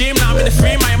game, what a shame. Now I'm in the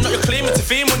frame, I am not your claim. It's a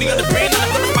fame, only on the brain. And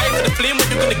I've got the fire for the flame. What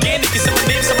you gonna gain? If you say my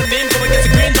name, go against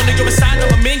the grain. Don't know you're a sign,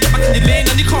 I'm a main. Get back in your lane,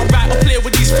 and you can't write or play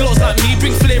with these flows like me.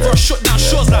 Bring flavour or shut down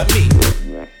shows like me.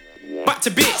 Back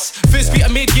to bits. First beat I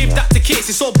made, gave that the case.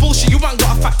 It's all bullshit, you ain't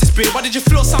got a fact to spray. Why did your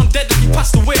flow sound dead like you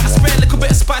passed away? I spray a little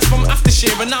bit of spice from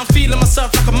aftershave, and now I'm feeling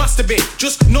myself like a masturbate.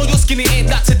 Just know your skinny ain't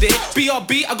that today.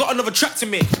 BRB, I got another track to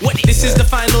make. What? This is the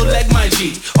final leg, my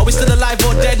G. Are we still alive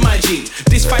or dead, my G?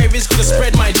 This fire is gonna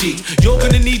spread, my G. You're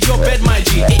gonna need your bed, my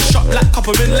G. It's shot like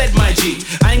copper and lead, my G.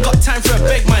 I ain't got time for a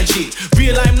beg, my G.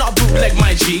 Real I'm not a bootleg,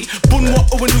 my G. Bun what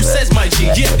Owen who says, my G.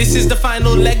 G. Yeah, this is the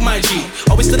final leg, my G.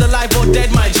 Are we still alive or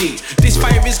dead, my G? This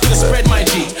fire is gonna spread, my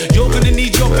G. You're gonna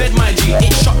need your bed, my G.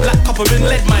 It's shot like copper and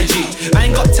lead, my G. I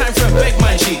ain't got time for a beg,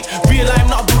 my G. Real I'm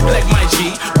not a bootleg, my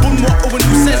G. Boom, what Owen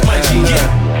who says, my G. Yeah.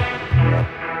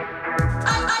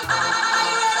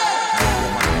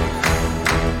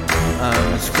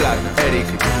 Black, Eric.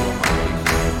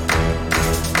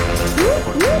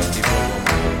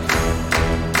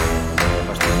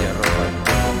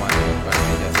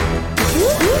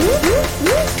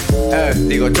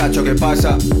 Digo chacho, ¿qué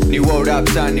pasa? Ni World Up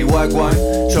Sun, ni Wack One.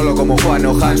 Solo como Juan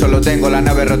o Han, solo tengo la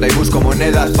nave rota y busco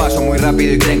monedas. Paso muy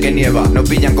rápido y creen que nieva. No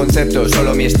pillan conceptos,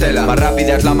 solo mi estela. Más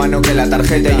rápida es la mano que la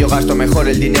tarjeta y yo gasto mejor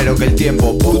el dinero que el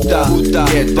tiempo. Puta,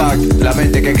 get back. La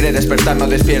mente que cree despertar no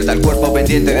despierta. El cuerpo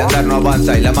pendiente de andar no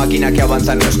avanza y la máquina que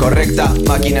avanza no es correcta.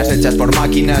 Máquinas hechas por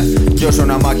máquinas. Yo soy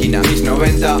una máquina, mis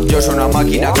 90. Yo soy una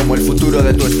máquina como el futuro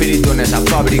de tu espíritu en esa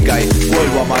fábrica y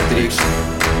vuelvo a Matrix.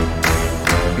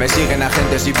 Me siguen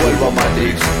agentes y vuelvo a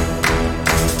Matrix.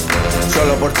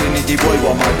 Solo por Trinity vuelvo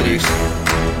a Matrix.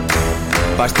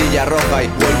 Pastilla roja y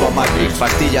vuelvo a Matrix.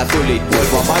 Pastilla azul y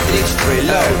vuelvo a Matrix.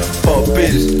 Reload. Pop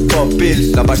pills, pop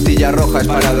pills. La pastilla roja es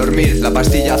para dormir, la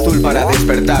pastilla azul para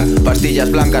despertar.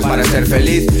 Pastillas blancas para ser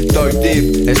feliz. Talk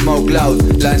deep, smoke loud.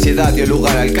 La ansiedad dio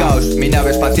lugar al caos. Mi nave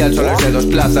espacial solo es de 2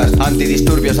 plazas.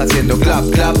 Antidisturbios haciendo clap,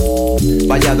 clap.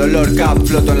 Vaya dolor, cap,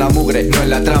 floto en la mugre, no en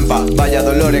la trampa. Vaya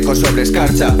dolor, eco sobre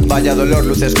escarcha. Vaya dolor,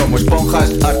 luces como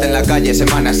esponjas. Arte en la calle,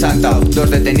 Semana Santa. 2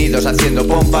 detenidos haciendo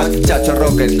pompas. Chacho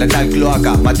Rockets, letal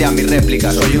cloaca. Maté a mi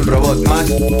réplica, soy un robot más.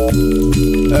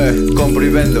 Compro y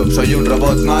vendo, soy un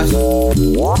robot más.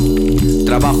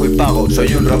 Trabajo y pago,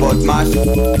 soy un robot más.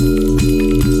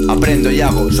 Aprendo y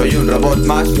hago, soy un robot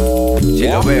más. Si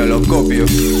lo veo, lo copio.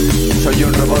 Soy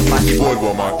un robot más y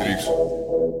vuelvo a Matrix.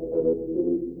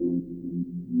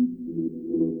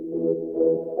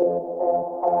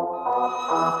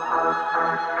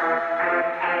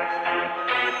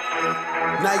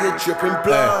 Now you're dripping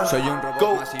blood.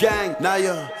 Go gang. Now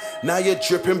you're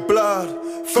dripping blood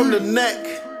from the neck.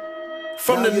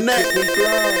 From the neck.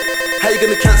 How you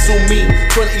gonna cancel me?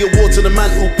 20 awards on the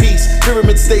mantelpiece.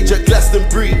 Pyramid stage at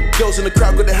Glastonbury. Girls in the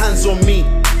crowd got their hands on me.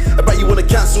 I bet you wanna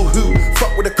cancel who?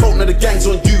 Fuck with the cult, now the gang's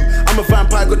on you. I'm a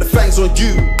vampire, got the fangs on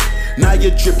you. Now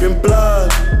you're dripping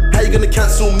blood. How you gonna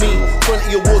cancel me?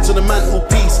 20 awards on the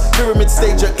mantelpiece. Pyramid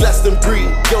stage at Glastonbury.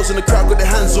 Girls in the crowd got their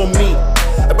hands on me.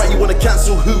 I bet you wanna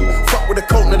cancel who? Fuck with the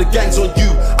cult, now the gang's on you.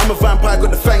 I'm a vampire,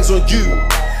 got the fangs on you.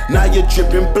 Now you're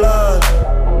dripping blood.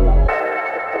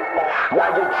 Now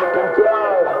you're dripping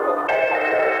blood.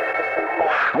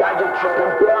 Now you're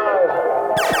dripping blood.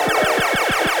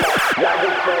 Now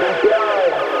you're dripping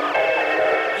blood.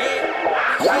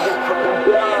 Now you're dripping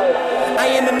blood. I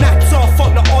am an actor,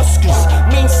 fuck the Oscars.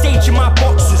 Main stage in my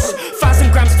boxes.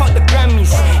 1,000 grams, fuck the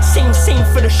Grammys. Same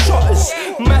for the shotters.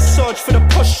 Massage for the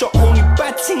posture. Only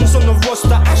bad things on the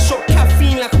roster. I shot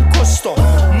caffeine like a Costa.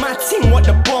 My team, what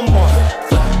the bomber.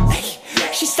 Hey,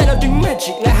 she said I do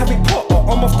magic like Harry Potter.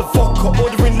 I'm off the vodka,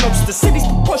 ordering lobster. Said it's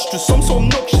preposterous, I'm so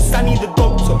obnoxious, I need a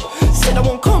doctor. Said I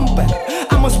won't come back,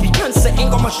 I must be cancer,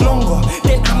 ain't got much longer.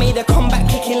 Then I made a comeback,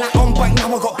 kicking like on bike.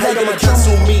 Now I got blood on my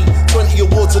cancel me. 20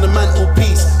 awards on the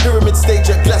mantelpiece. Pyramid stage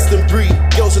at Glastonbury.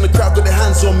 Girls in the crowd got their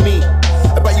hands on me.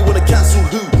 I bet you wanna cancel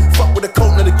who? Fuck with the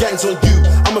cult, now the gang's on you.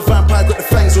 I'm a vampire, got the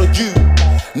fangs on you.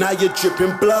 Now you're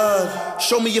dripping blood.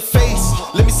 Show me your face.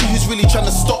 Let me see who's really trying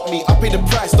to stop me. I pay the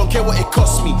price, don't care what it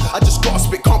costs me. I just gotta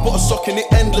spit, can't put a sock in it.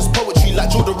 Endless poetry like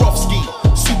Jodorowsky.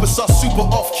 Super sus, super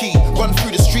off key. Run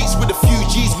through the streets with a few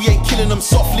G's. We ain't killing them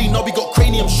softly. Now we got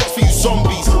cranium shots for you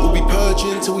zombies. We'll be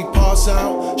purging till we pass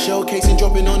out. Shell casing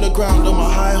dropping on the ground. On my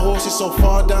high horse, it's so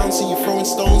far down. See you throwing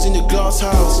stones in your glass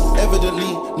house.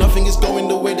 Evidently, nothing is going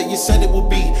the way that you said it would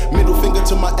be. Middle finger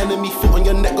to my enemy, foot on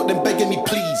your neck, got them begging me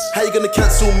please. How you gonna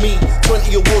cancel me?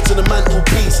 20 awards on the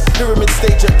mantelpiece. Pyramid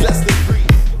stage at Glastonbury.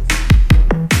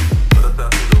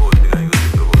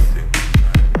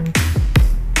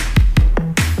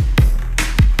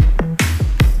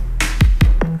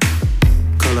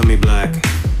 Color me black,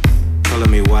 color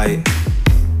me white,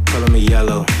 color me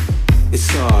yellow,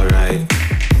 it's alright.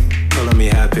 Color me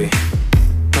happy,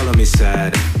 color me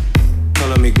sad,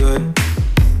 color me good,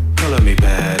 color me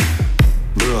bad.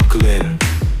 Brooklyn,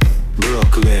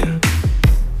 Brooklyn,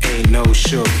 ain't no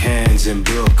shook hands in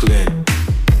Brooklyn.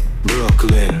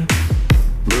 Brooklyn,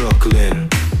 Brooklyn,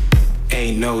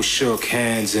 ain't no shook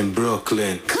hands in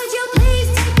Brooklyn. Could you please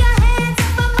take your hands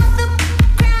off my mother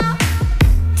crown?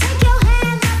 Take your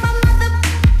hands off my mother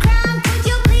crown. Could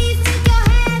you please take your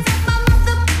hands off my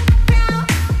mother crown?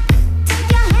 Take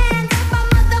your hands off my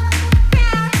mother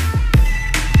crown.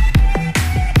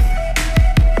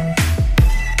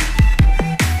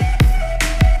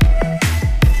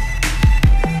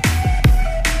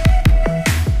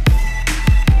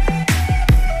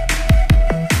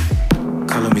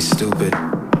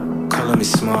 Color me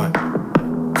smart,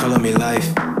 color me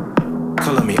life,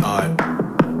 color me art.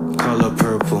 Color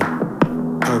purple,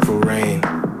 purple rain,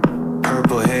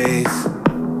 purple haze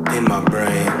in my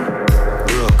brain.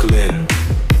 Brooklyn,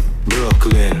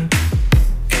 Brooklyn,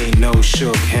 ain't no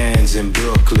shook hands in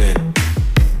Brooklyn.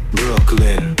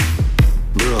 Brooklyn,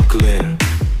 Brooklyn,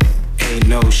 ain't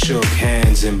no shook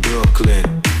hands in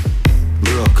Brooklyn.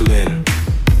 Brooklyn,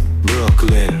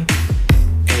 Brooklyn,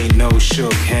 ain't no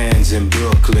shook hands in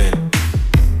Brooklyn.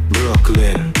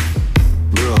 Brooklyn,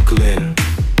 Brooklyn,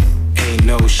 ain't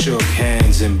no shook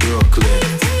hands in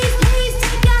Brooklyn.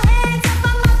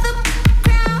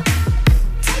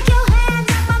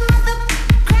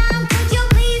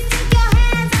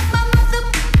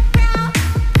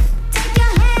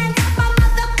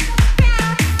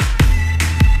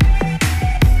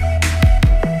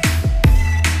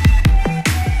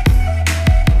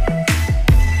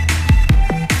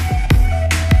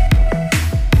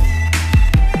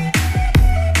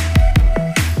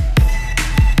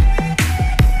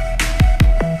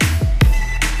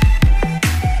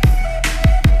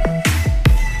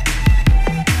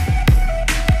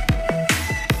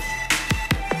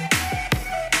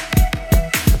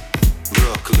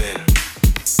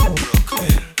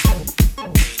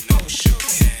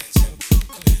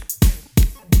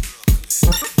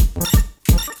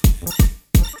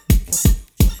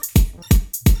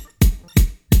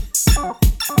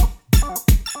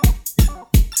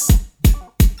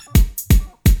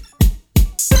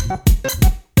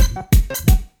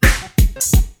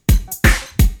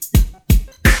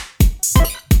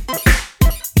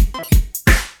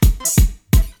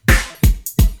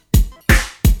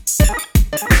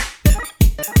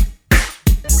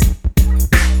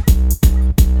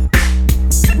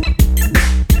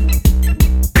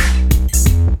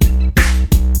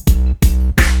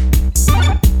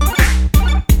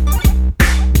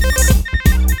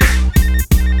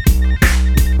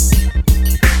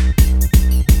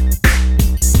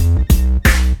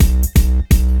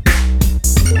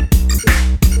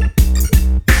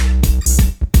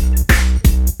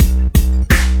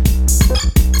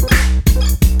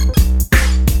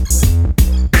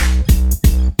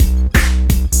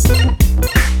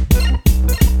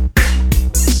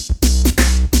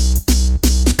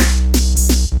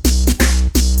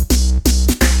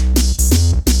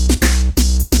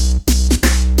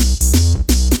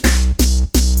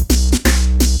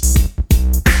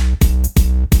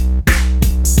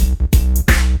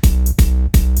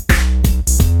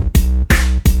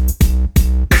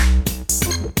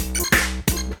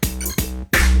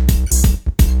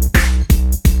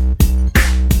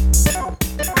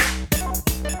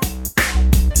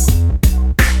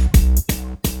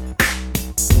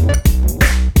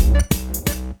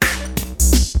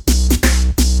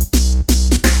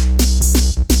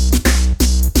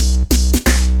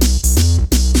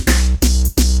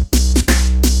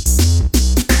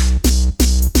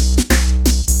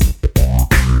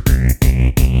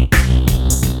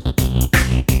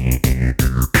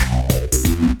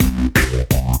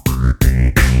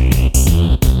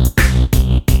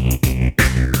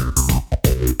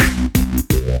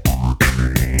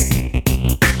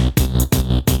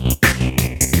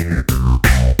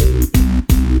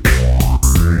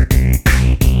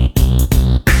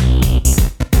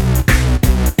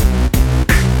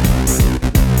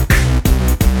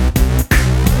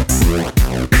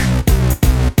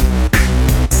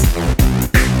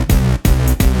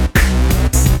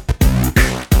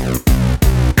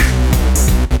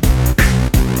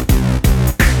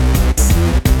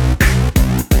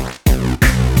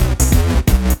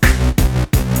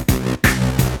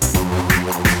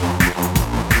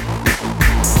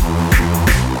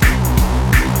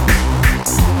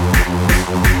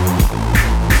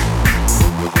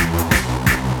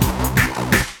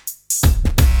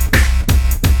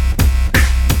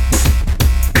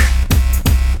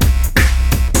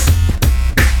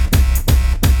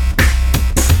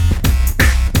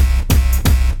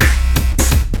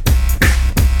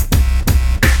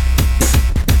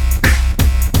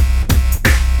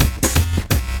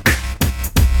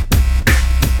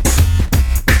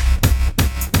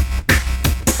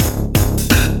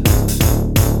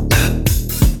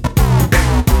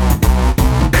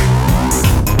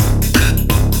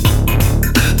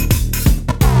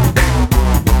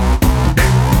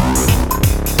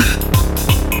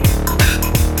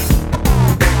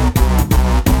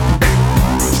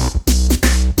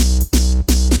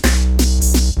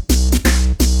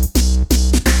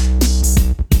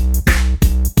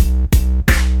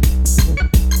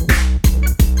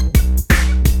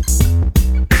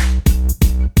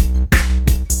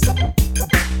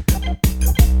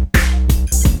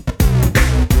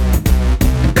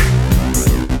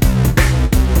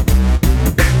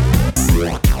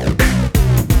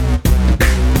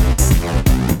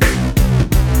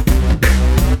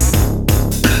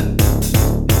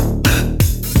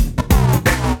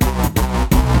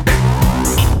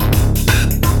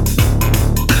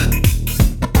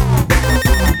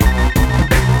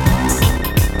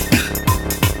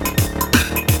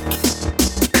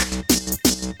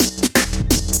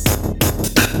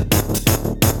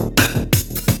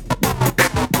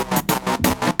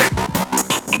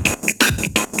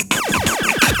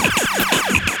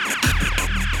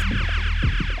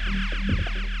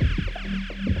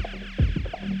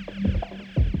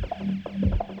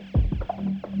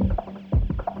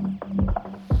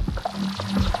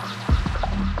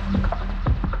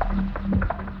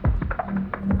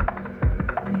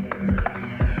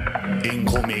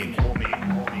 coming.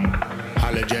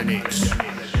 Halogenics,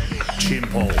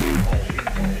 chimpo.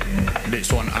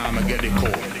 This one Armageddon.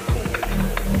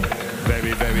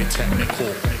 Very, very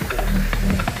technical.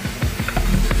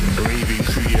 Raving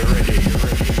crew, you ready?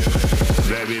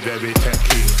 Very, very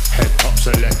techy. Head top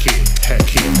selecty,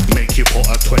 hecky. Make you put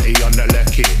a 20 on the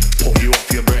lecky. Put you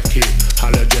off your brekkie.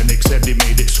 Halogenic said he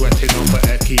made it sweating off a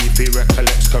ecky. If he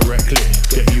recollects correctly,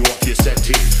 get you off your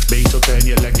settee. Base will turn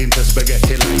your leg into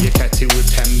spaghetti like your catty with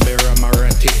 10 beer and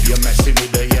Moretti. You're messing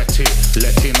with the Yeti,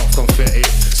 letting off confetti.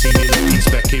 See me looking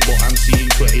specky, but I'm seeing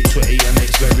 2020 and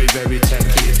it's very, very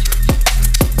techy.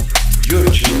 Your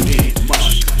journey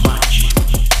must match.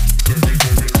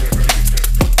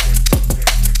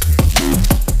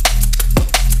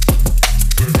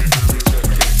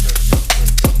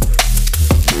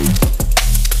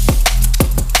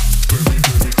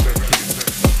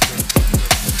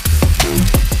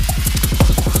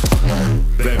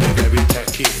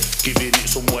 Giving it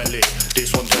some welly.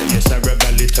 This one turn your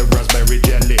cerebelly to raspberry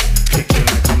jelly. Kick you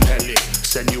like I'm Pelly,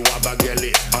 send you a bagelli.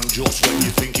 And just when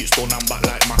you think it's done, I'm back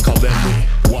like Machiavelli.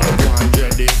 What one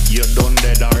ready? You're done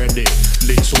dead already.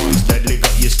 This one's deadly,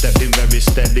 got you stepping very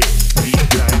steady.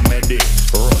 Deep like Medi,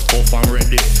 rough tough I'm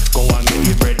ready. Go and get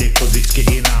you ready, cause it's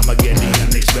getting Armageddon.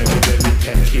 And it's very, very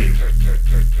techy.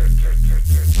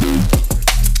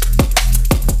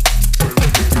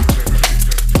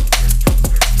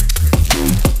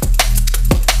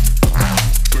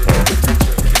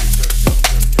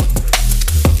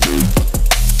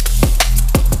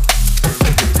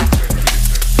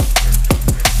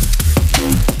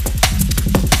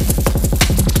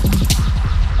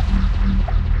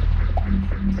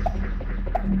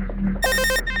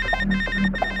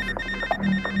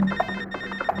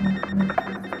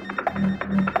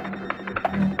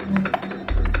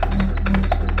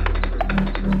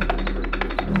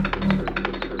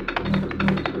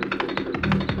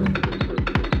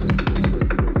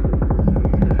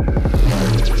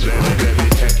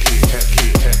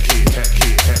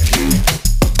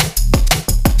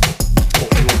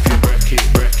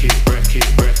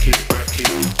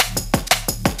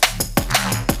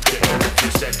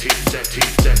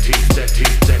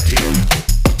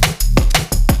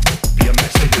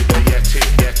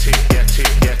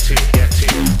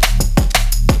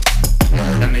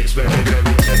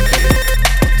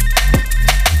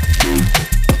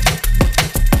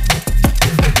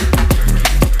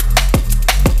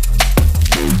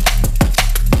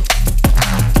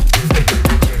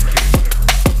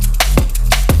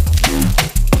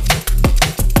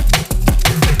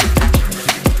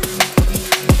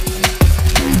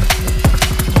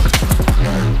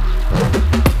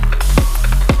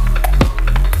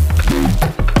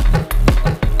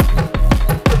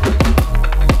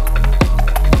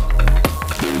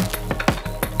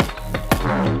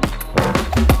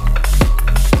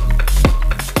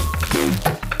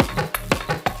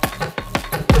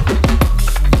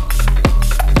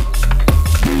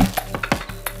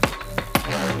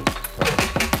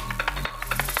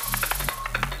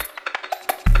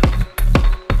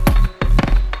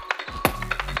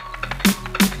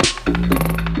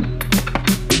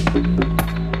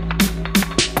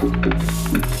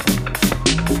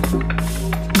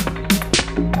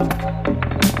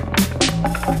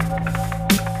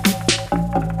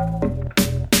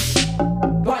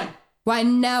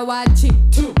 Wanawachi,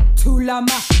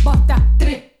 Tulama, Bota,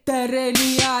 Tri,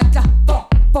 Tereniata,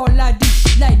 Pola di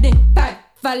Lightning,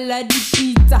 Falla di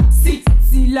Pizza,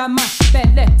 Silama,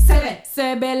 Belle,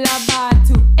 Sebella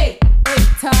Batu,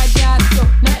 Tagato,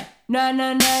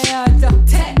 Yata,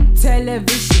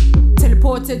 Television,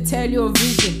 teleported, tell your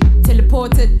vision,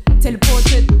 teleported,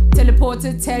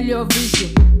 tell your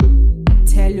vision,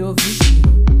 tell your vision,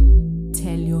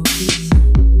 tell your vision.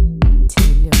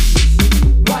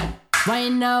 Why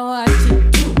now I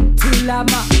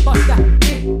Tulama, Bota,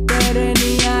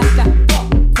 Tereniata,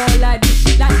 Pola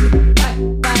di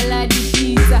Lightning, Falla di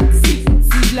Pizza,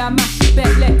 Silama,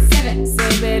 Belle,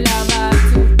 Sebella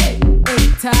Batu,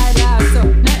 Tagato,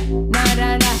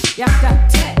 Yata,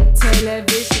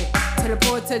 television,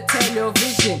 teleported, tell your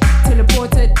vision,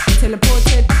 teleported, tell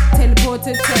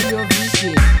your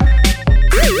vision.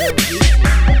 Tell your vision.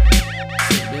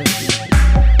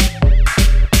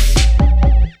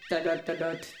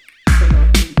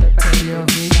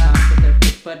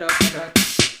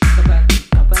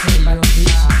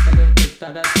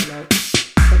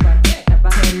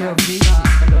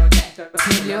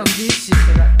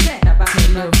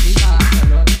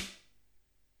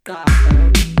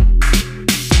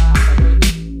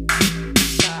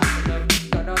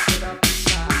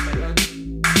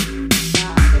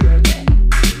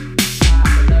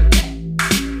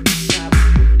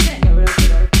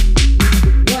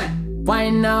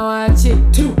 Wine now watch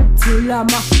it. Tula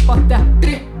mapota.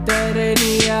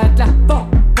 Tereniata.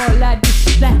 Pola di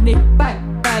plani.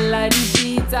 Pala di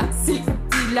pizza. Six.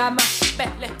 Tila ma.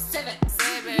 Belle. Seven.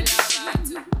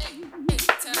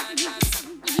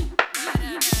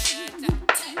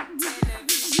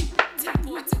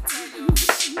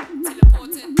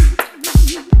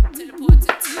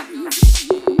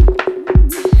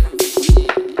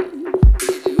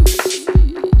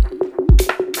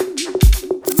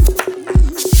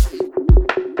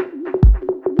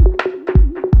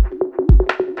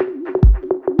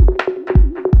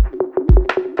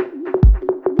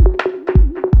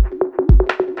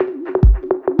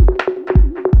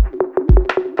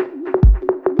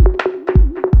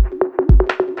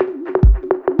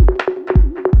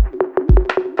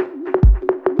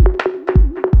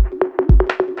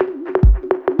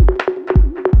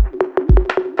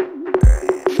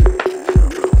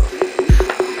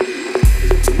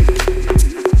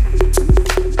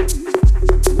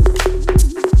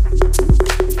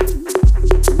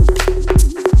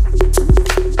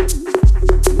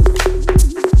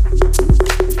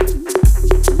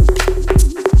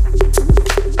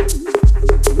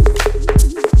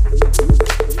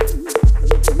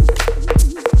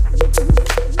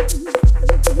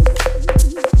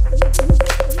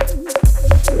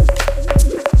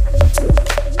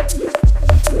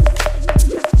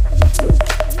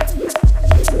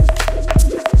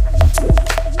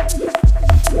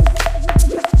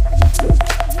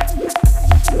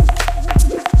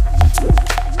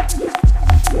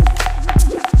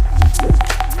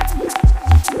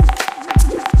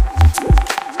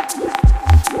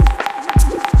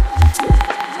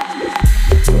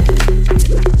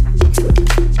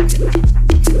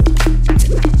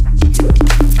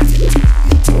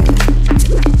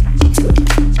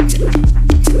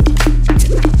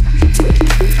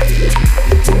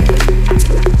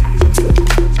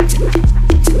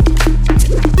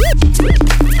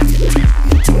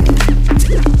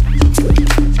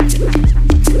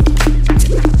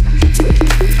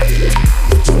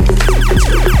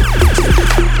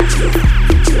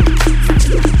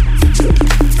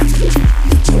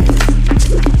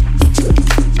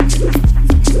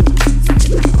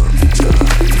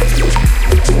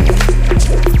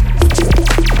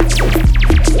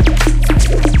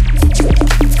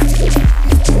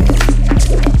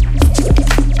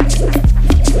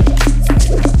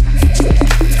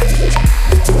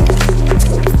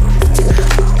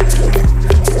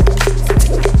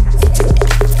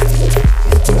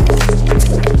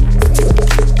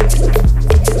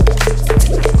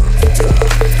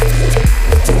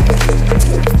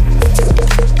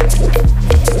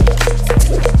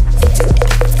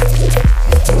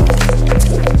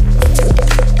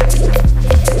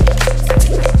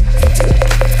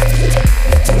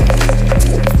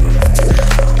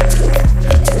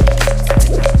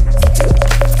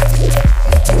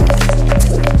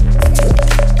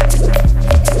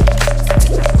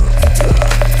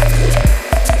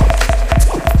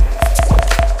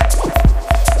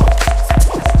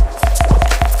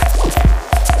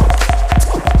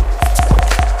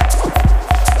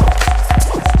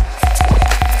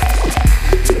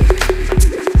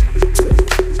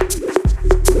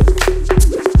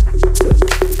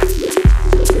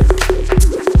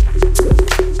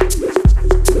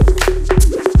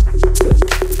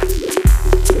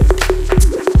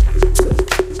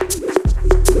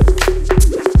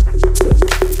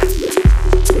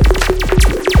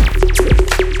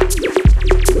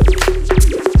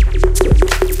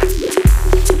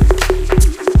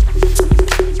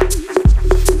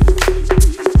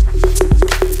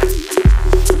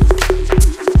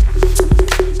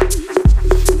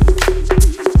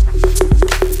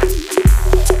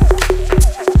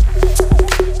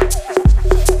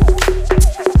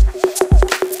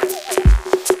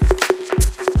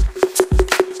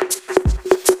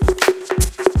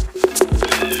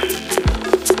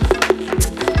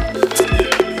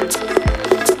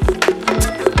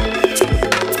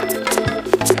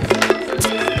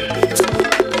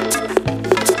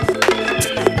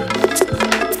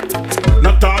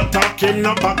 Talking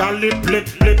about a lip.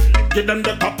 Give them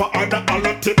the copper or the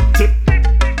hollow tip.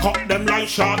 Cut them like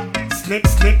short, snip.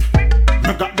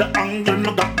 I got the angle,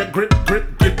 I got the grip.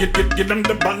 Give them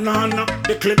the banana,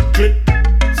 the clip.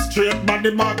 Straight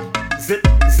body bag, zip.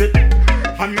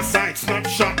 On the side,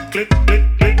 snapshot, click.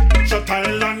 Shut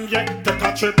Thailand, yeah, take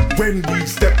a trip. When we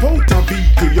step out a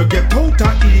vehicle, you get out a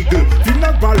eagle.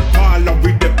 Funeral parlor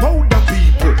with the powder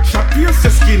people. Shot pierce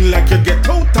your skin like you get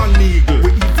out an eagle.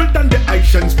 We evil than the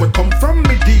Haitians, we come from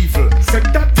medieval. Said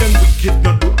that them wicked,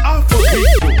 not do half of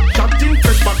people. Shot in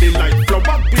fresh body like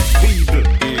flower with people.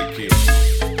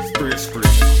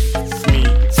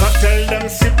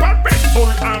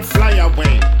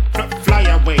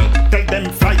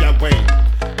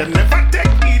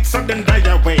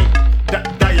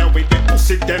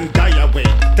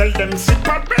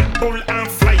 a Red Bull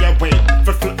and fly away.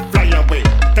 Fly away.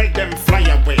 Tell them fly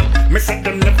away. Me said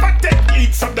them never take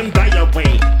eat, so them die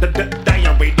away. Die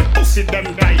away. The pussy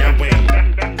them die away.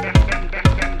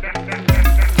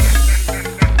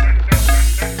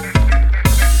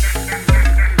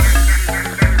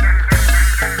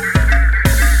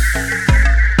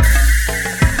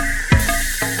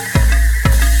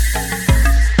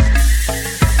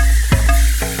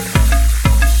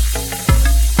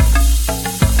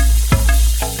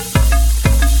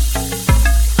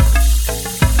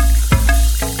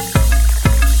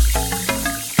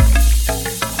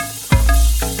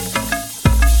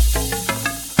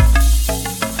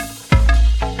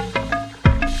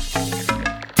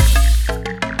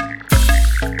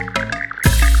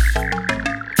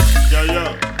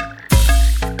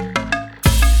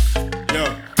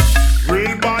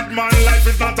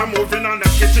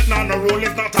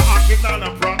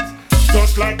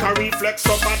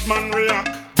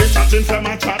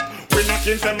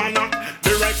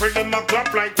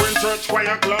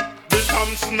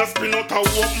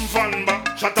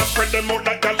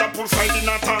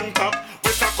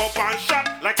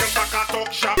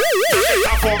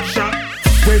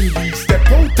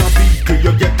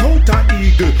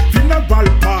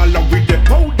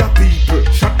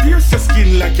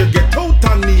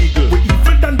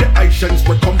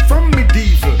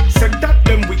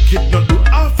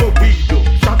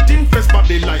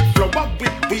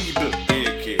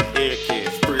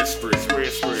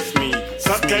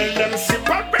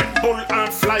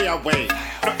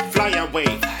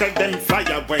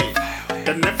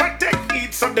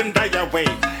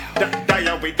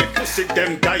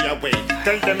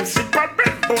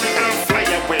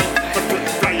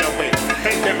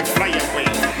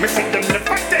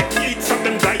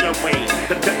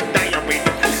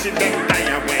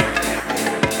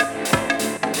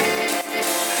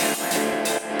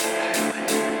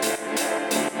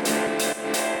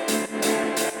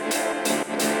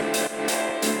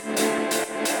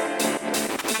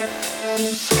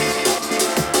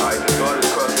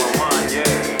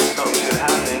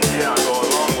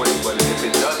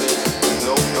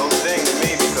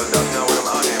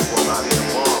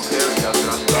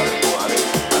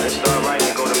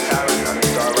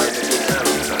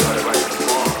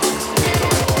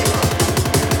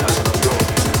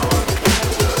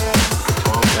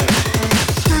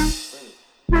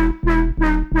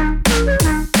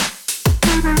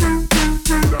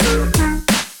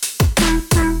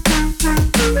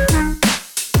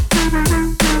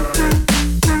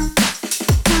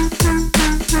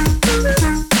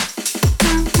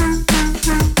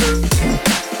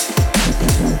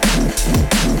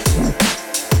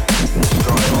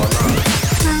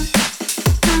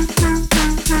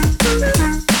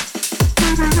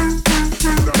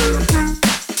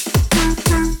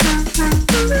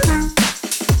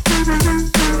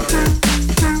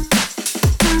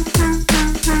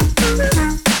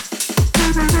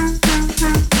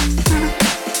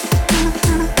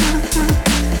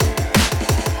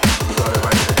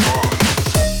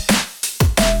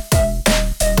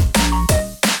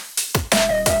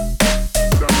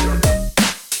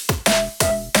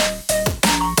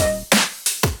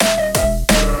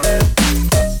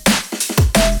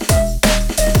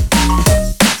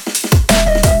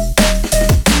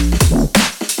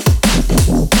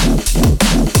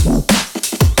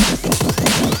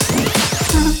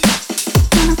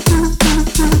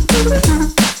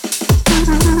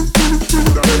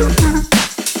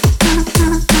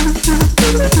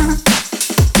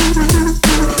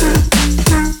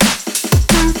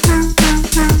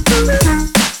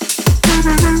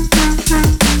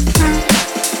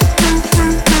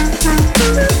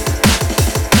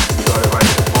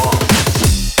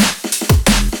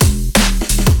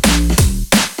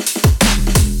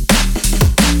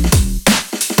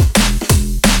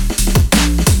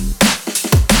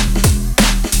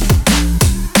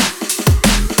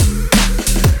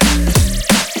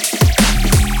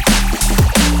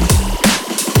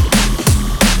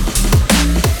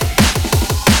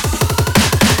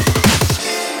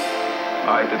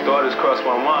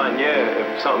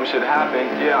 something should happen,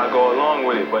 yeah, I'll go along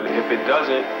with it. But if it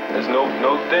doesn't, there's no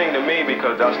thing to me,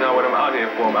 because that's not what I'm out here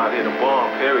for. I'm out here to bomb,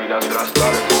 period. That's what I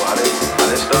started for. I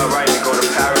didn't start writing to go to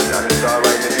Paris. I didn't start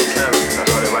writing to do chemistry. I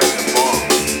started writing to bomb,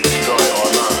 destroy all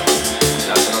love.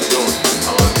 That's what I'm doing.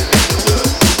 I want to get this good.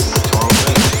 That's all I'm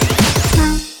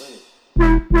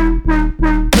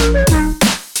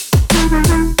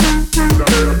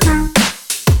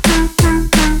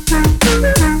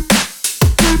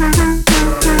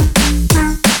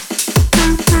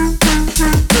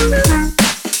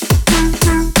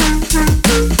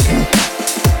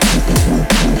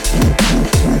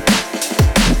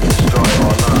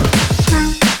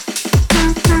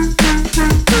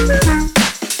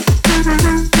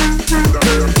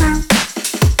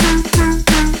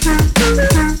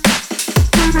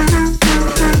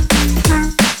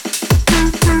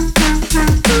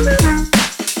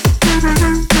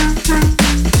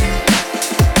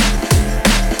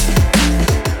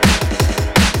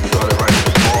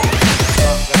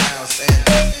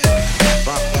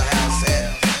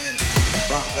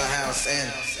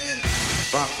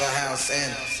rock the house in,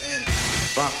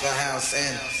 rock the house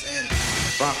in,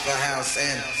 rock the house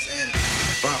in,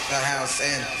 rock the house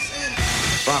in,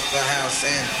 rock the house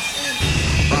in,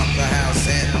 rock the house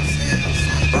in,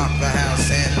 rock the house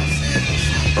in,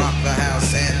 rock the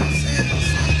house in,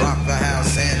 rock the house in, rock the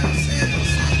house in,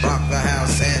 rock the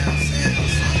house in,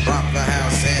 rock the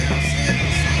house in,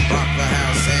 rock the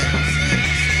house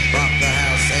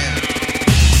in.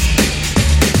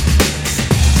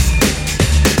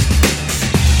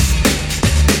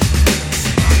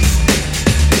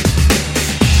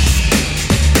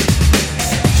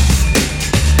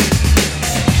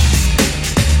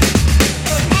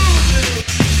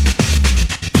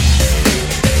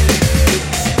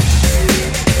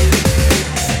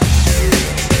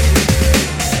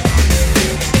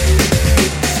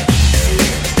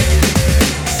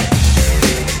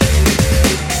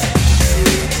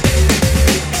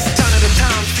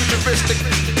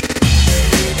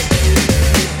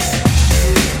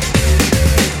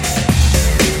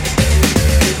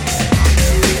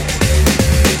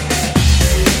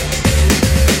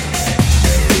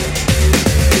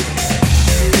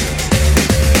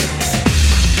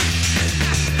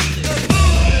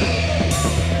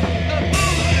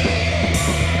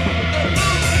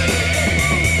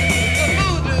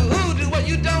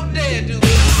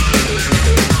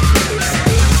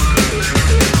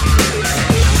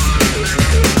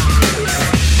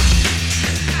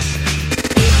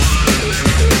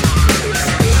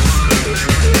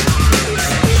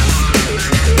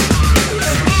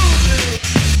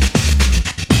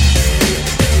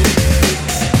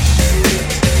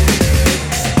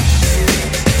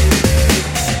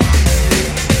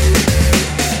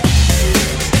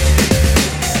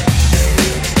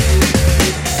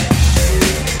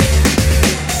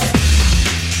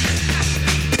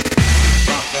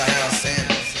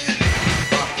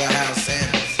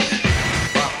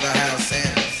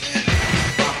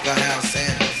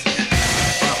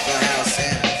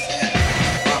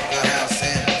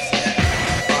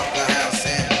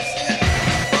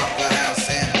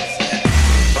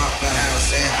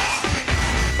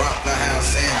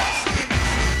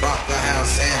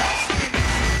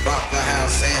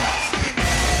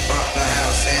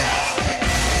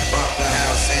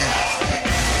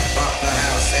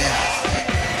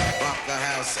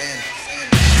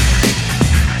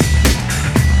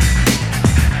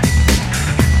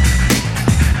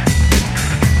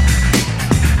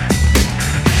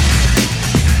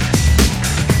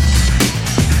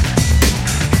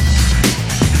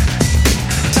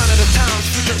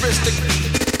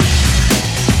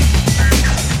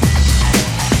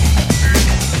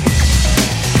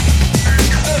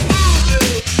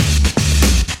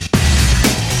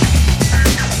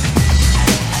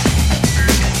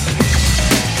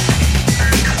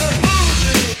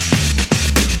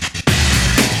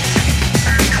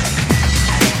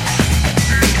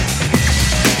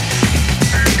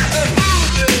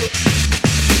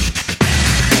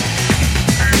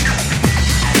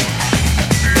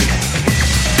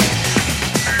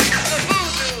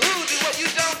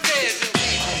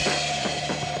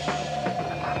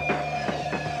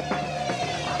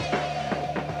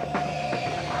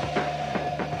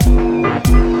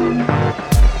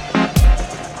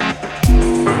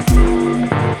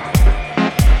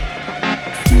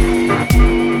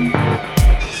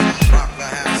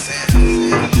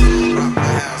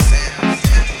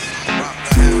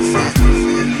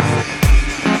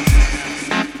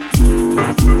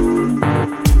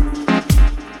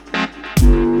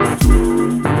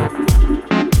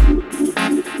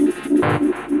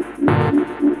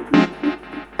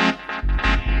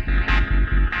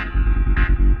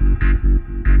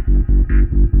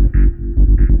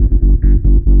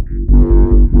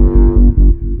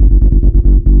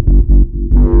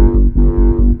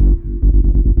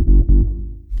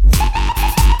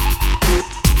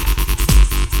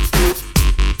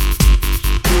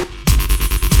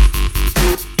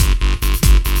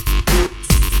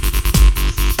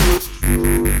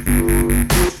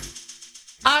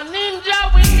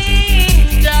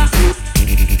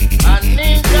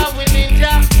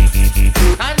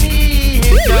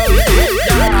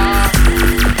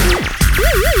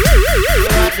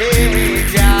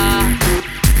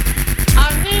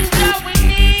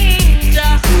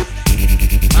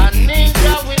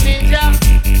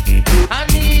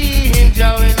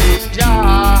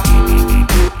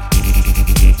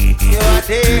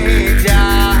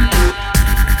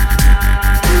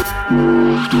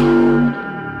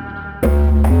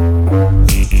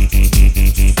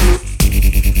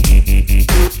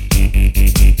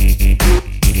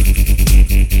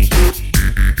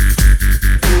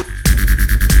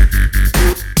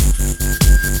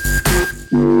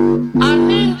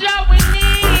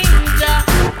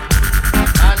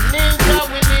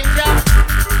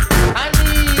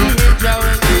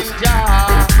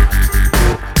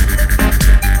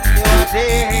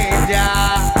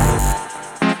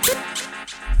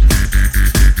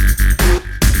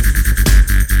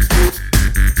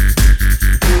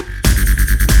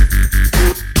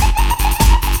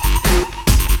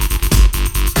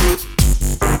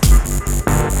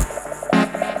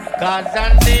 Cause a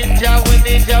ninja, we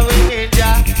ninja, we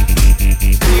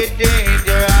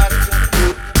dangerous.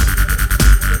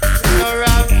 No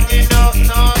rapping up,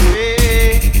 no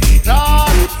way.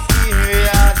 Lord,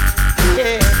 serious,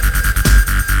 yeah.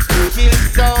 Kill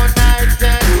so night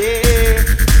and day.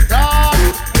 Lord,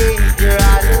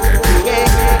 dangerous,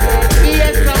 yeah.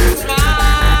 Yes, I'm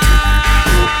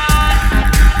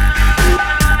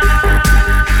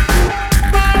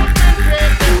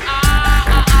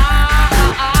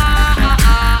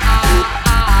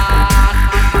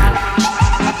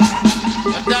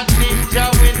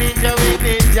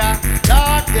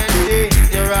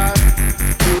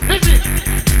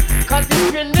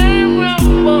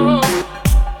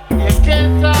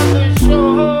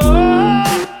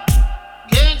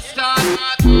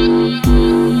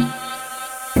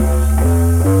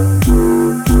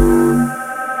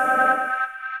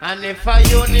and if I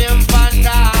your name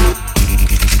Panda,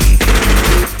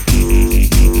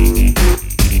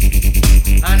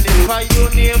 and if I your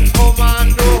name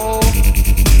Commando,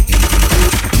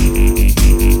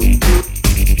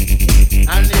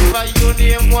 and if I your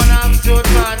name one absolute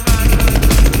man,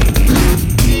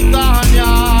 be gone,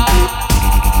 yeah.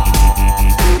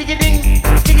 Diggy ding,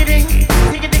 diggy ding,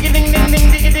 diggy diggy ding ding ding,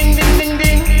 diggy ding ding ding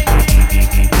ding.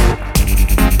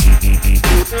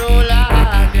 So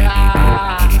loud, yeah.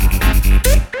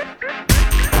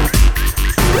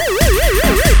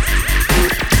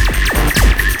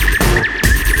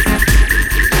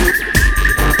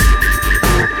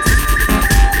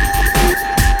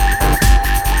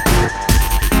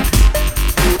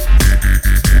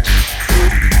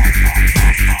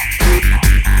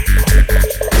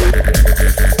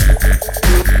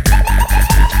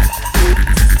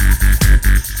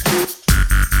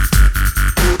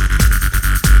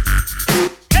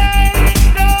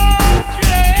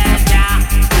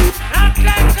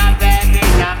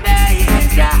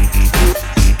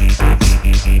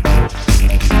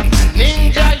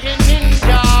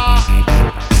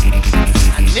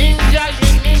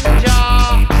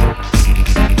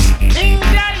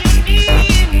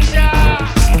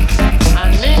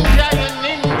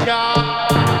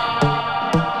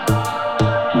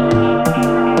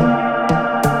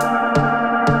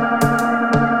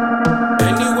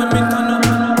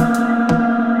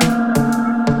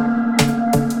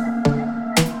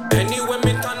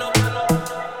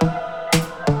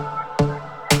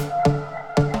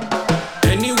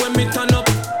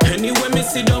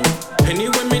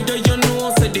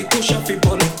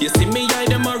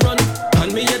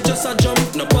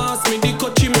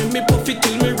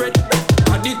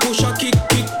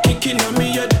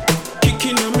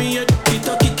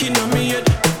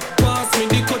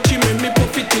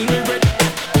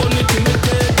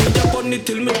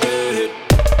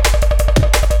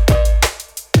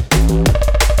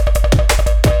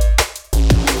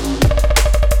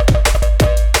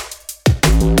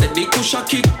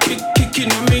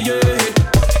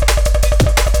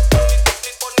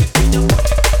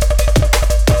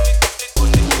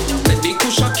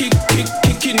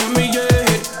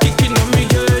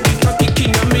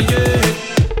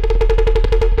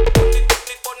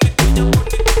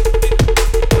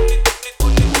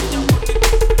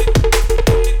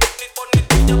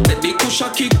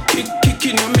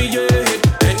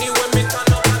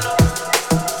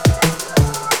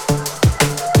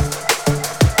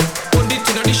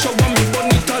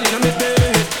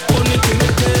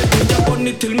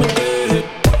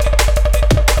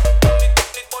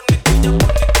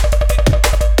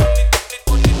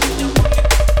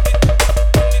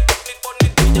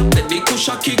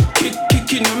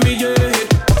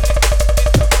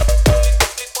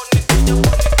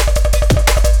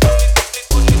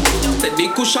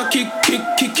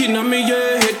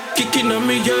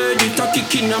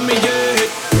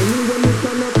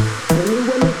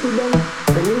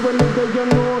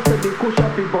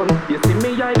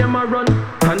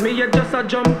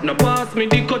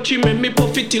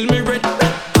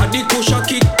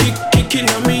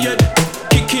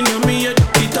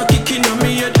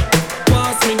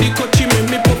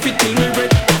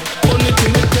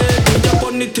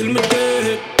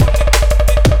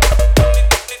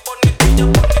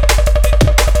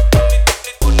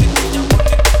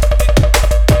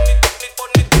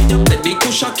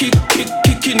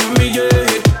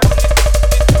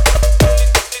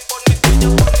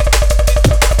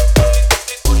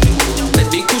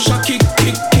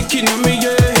 Kicking on me,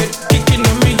 yeah, kicking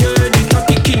on me,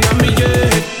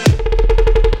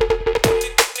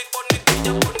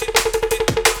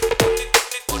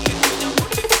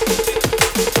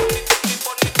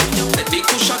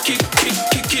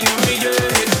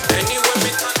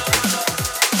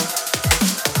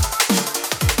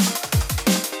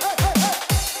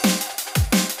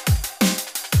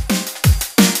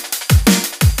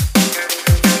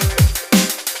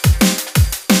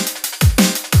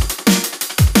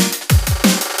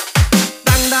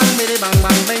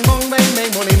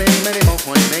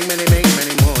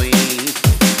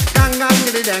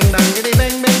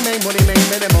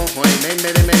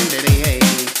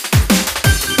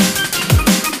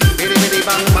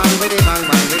 bang bang, biddy bang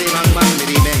bang, biddy bang bang,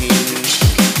 biddy bang.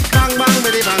 Bang bang,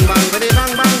 biddy bang bang, biddy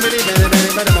bang bang, biddy biddy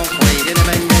biddy biddy bang biddy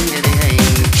bang bang, biddy hey.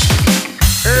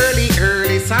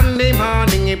 Early Sunday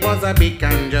morning, it was a big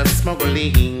and just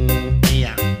smuggling.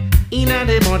 Yeah. Inna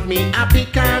the mud me a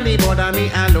pick and the bother me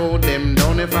a load them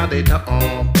down for the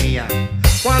top. Yeah.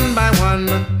 One by one,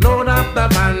 load up the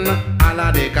van, all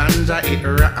of the ganja it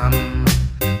ram.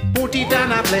 Put it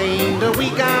on a plane, the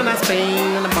week on a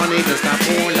Spain, and the money just a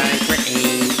pour like rain.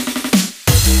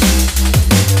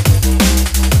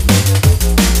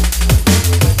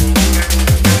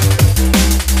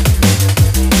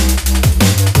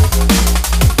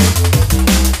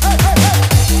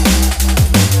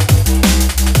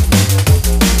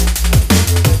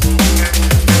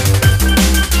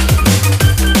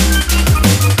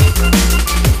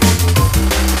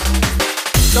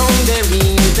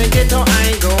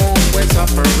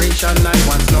 Operation I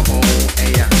want no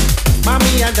hey, yeah.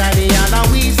 Mommy and daddy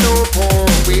and we so poor,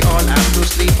 we all have to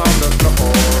sleep on the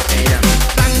floor. Hey, yeah.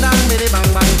 Bang bang biddy bang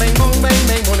bang bang bang bang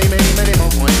bang money bang bang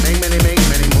bang bang bang bang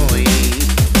bang boy.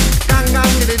 Gang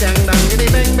gang giddy dang dang giddy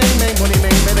bang bang bang money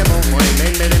bang bang bang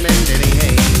bang bang bang bang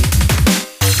hey.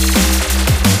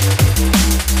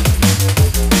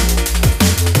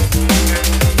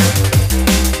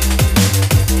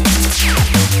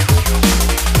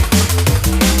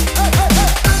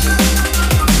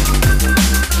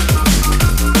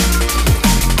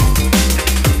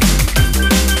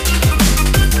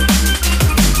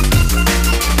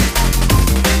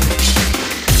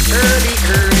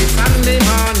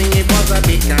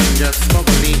 Just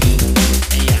smuggling,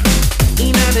 yeah.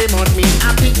 Inna the mud me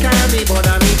a pick and me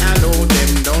bother me a load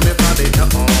them down the for the top,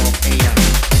 yeah.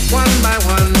 One by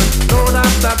one, load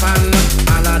up the van,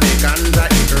 all of the ganja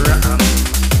it ram.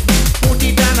 Put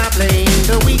it on a plane,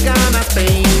 the week on a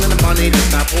Spain, and the money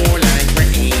just a pour like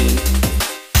rain.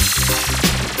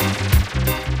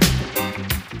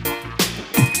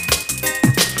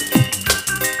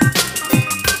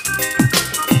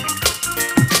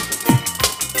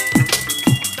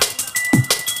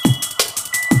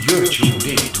 You're tuned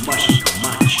in to Magic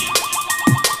Match.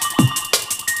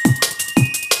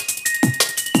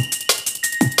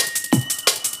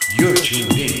 You're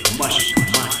tuned in to Magic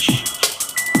Match.